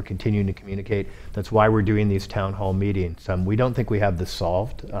 That's why we're continuing to communicate. That's why we're doing these town hall meetings. We don't think we have this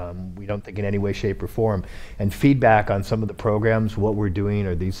solved. We don't think in any way, shape, or form. And feedback on some of the programs, what we're doing,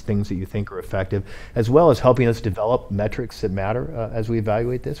 or these things that you think are effective, as well as helping us develop metrics that matter as we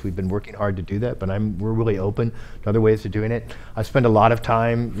evaluate this. We've been working hard to do that, but we're really open to other ways of doing it. I spend a lot of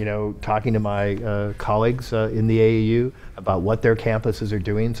time, you know, talking to my colleagues in the AAU about what their campuses are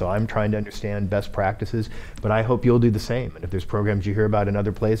doing, so I'm trying to understand best practices, but I hope you'll do the same. And if there's programs you hear about in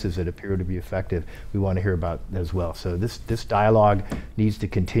other places that appear to be effective, we want to hear about as well. So this dialogue needs to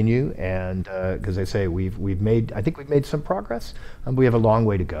continue, and because I say I think we've made some progress, but we have a long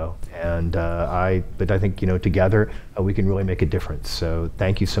way to go. And but I think, you know, together we can really make a difference. So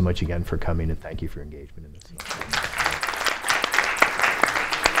thank you so much again for coming, and thank you for your engagement in this.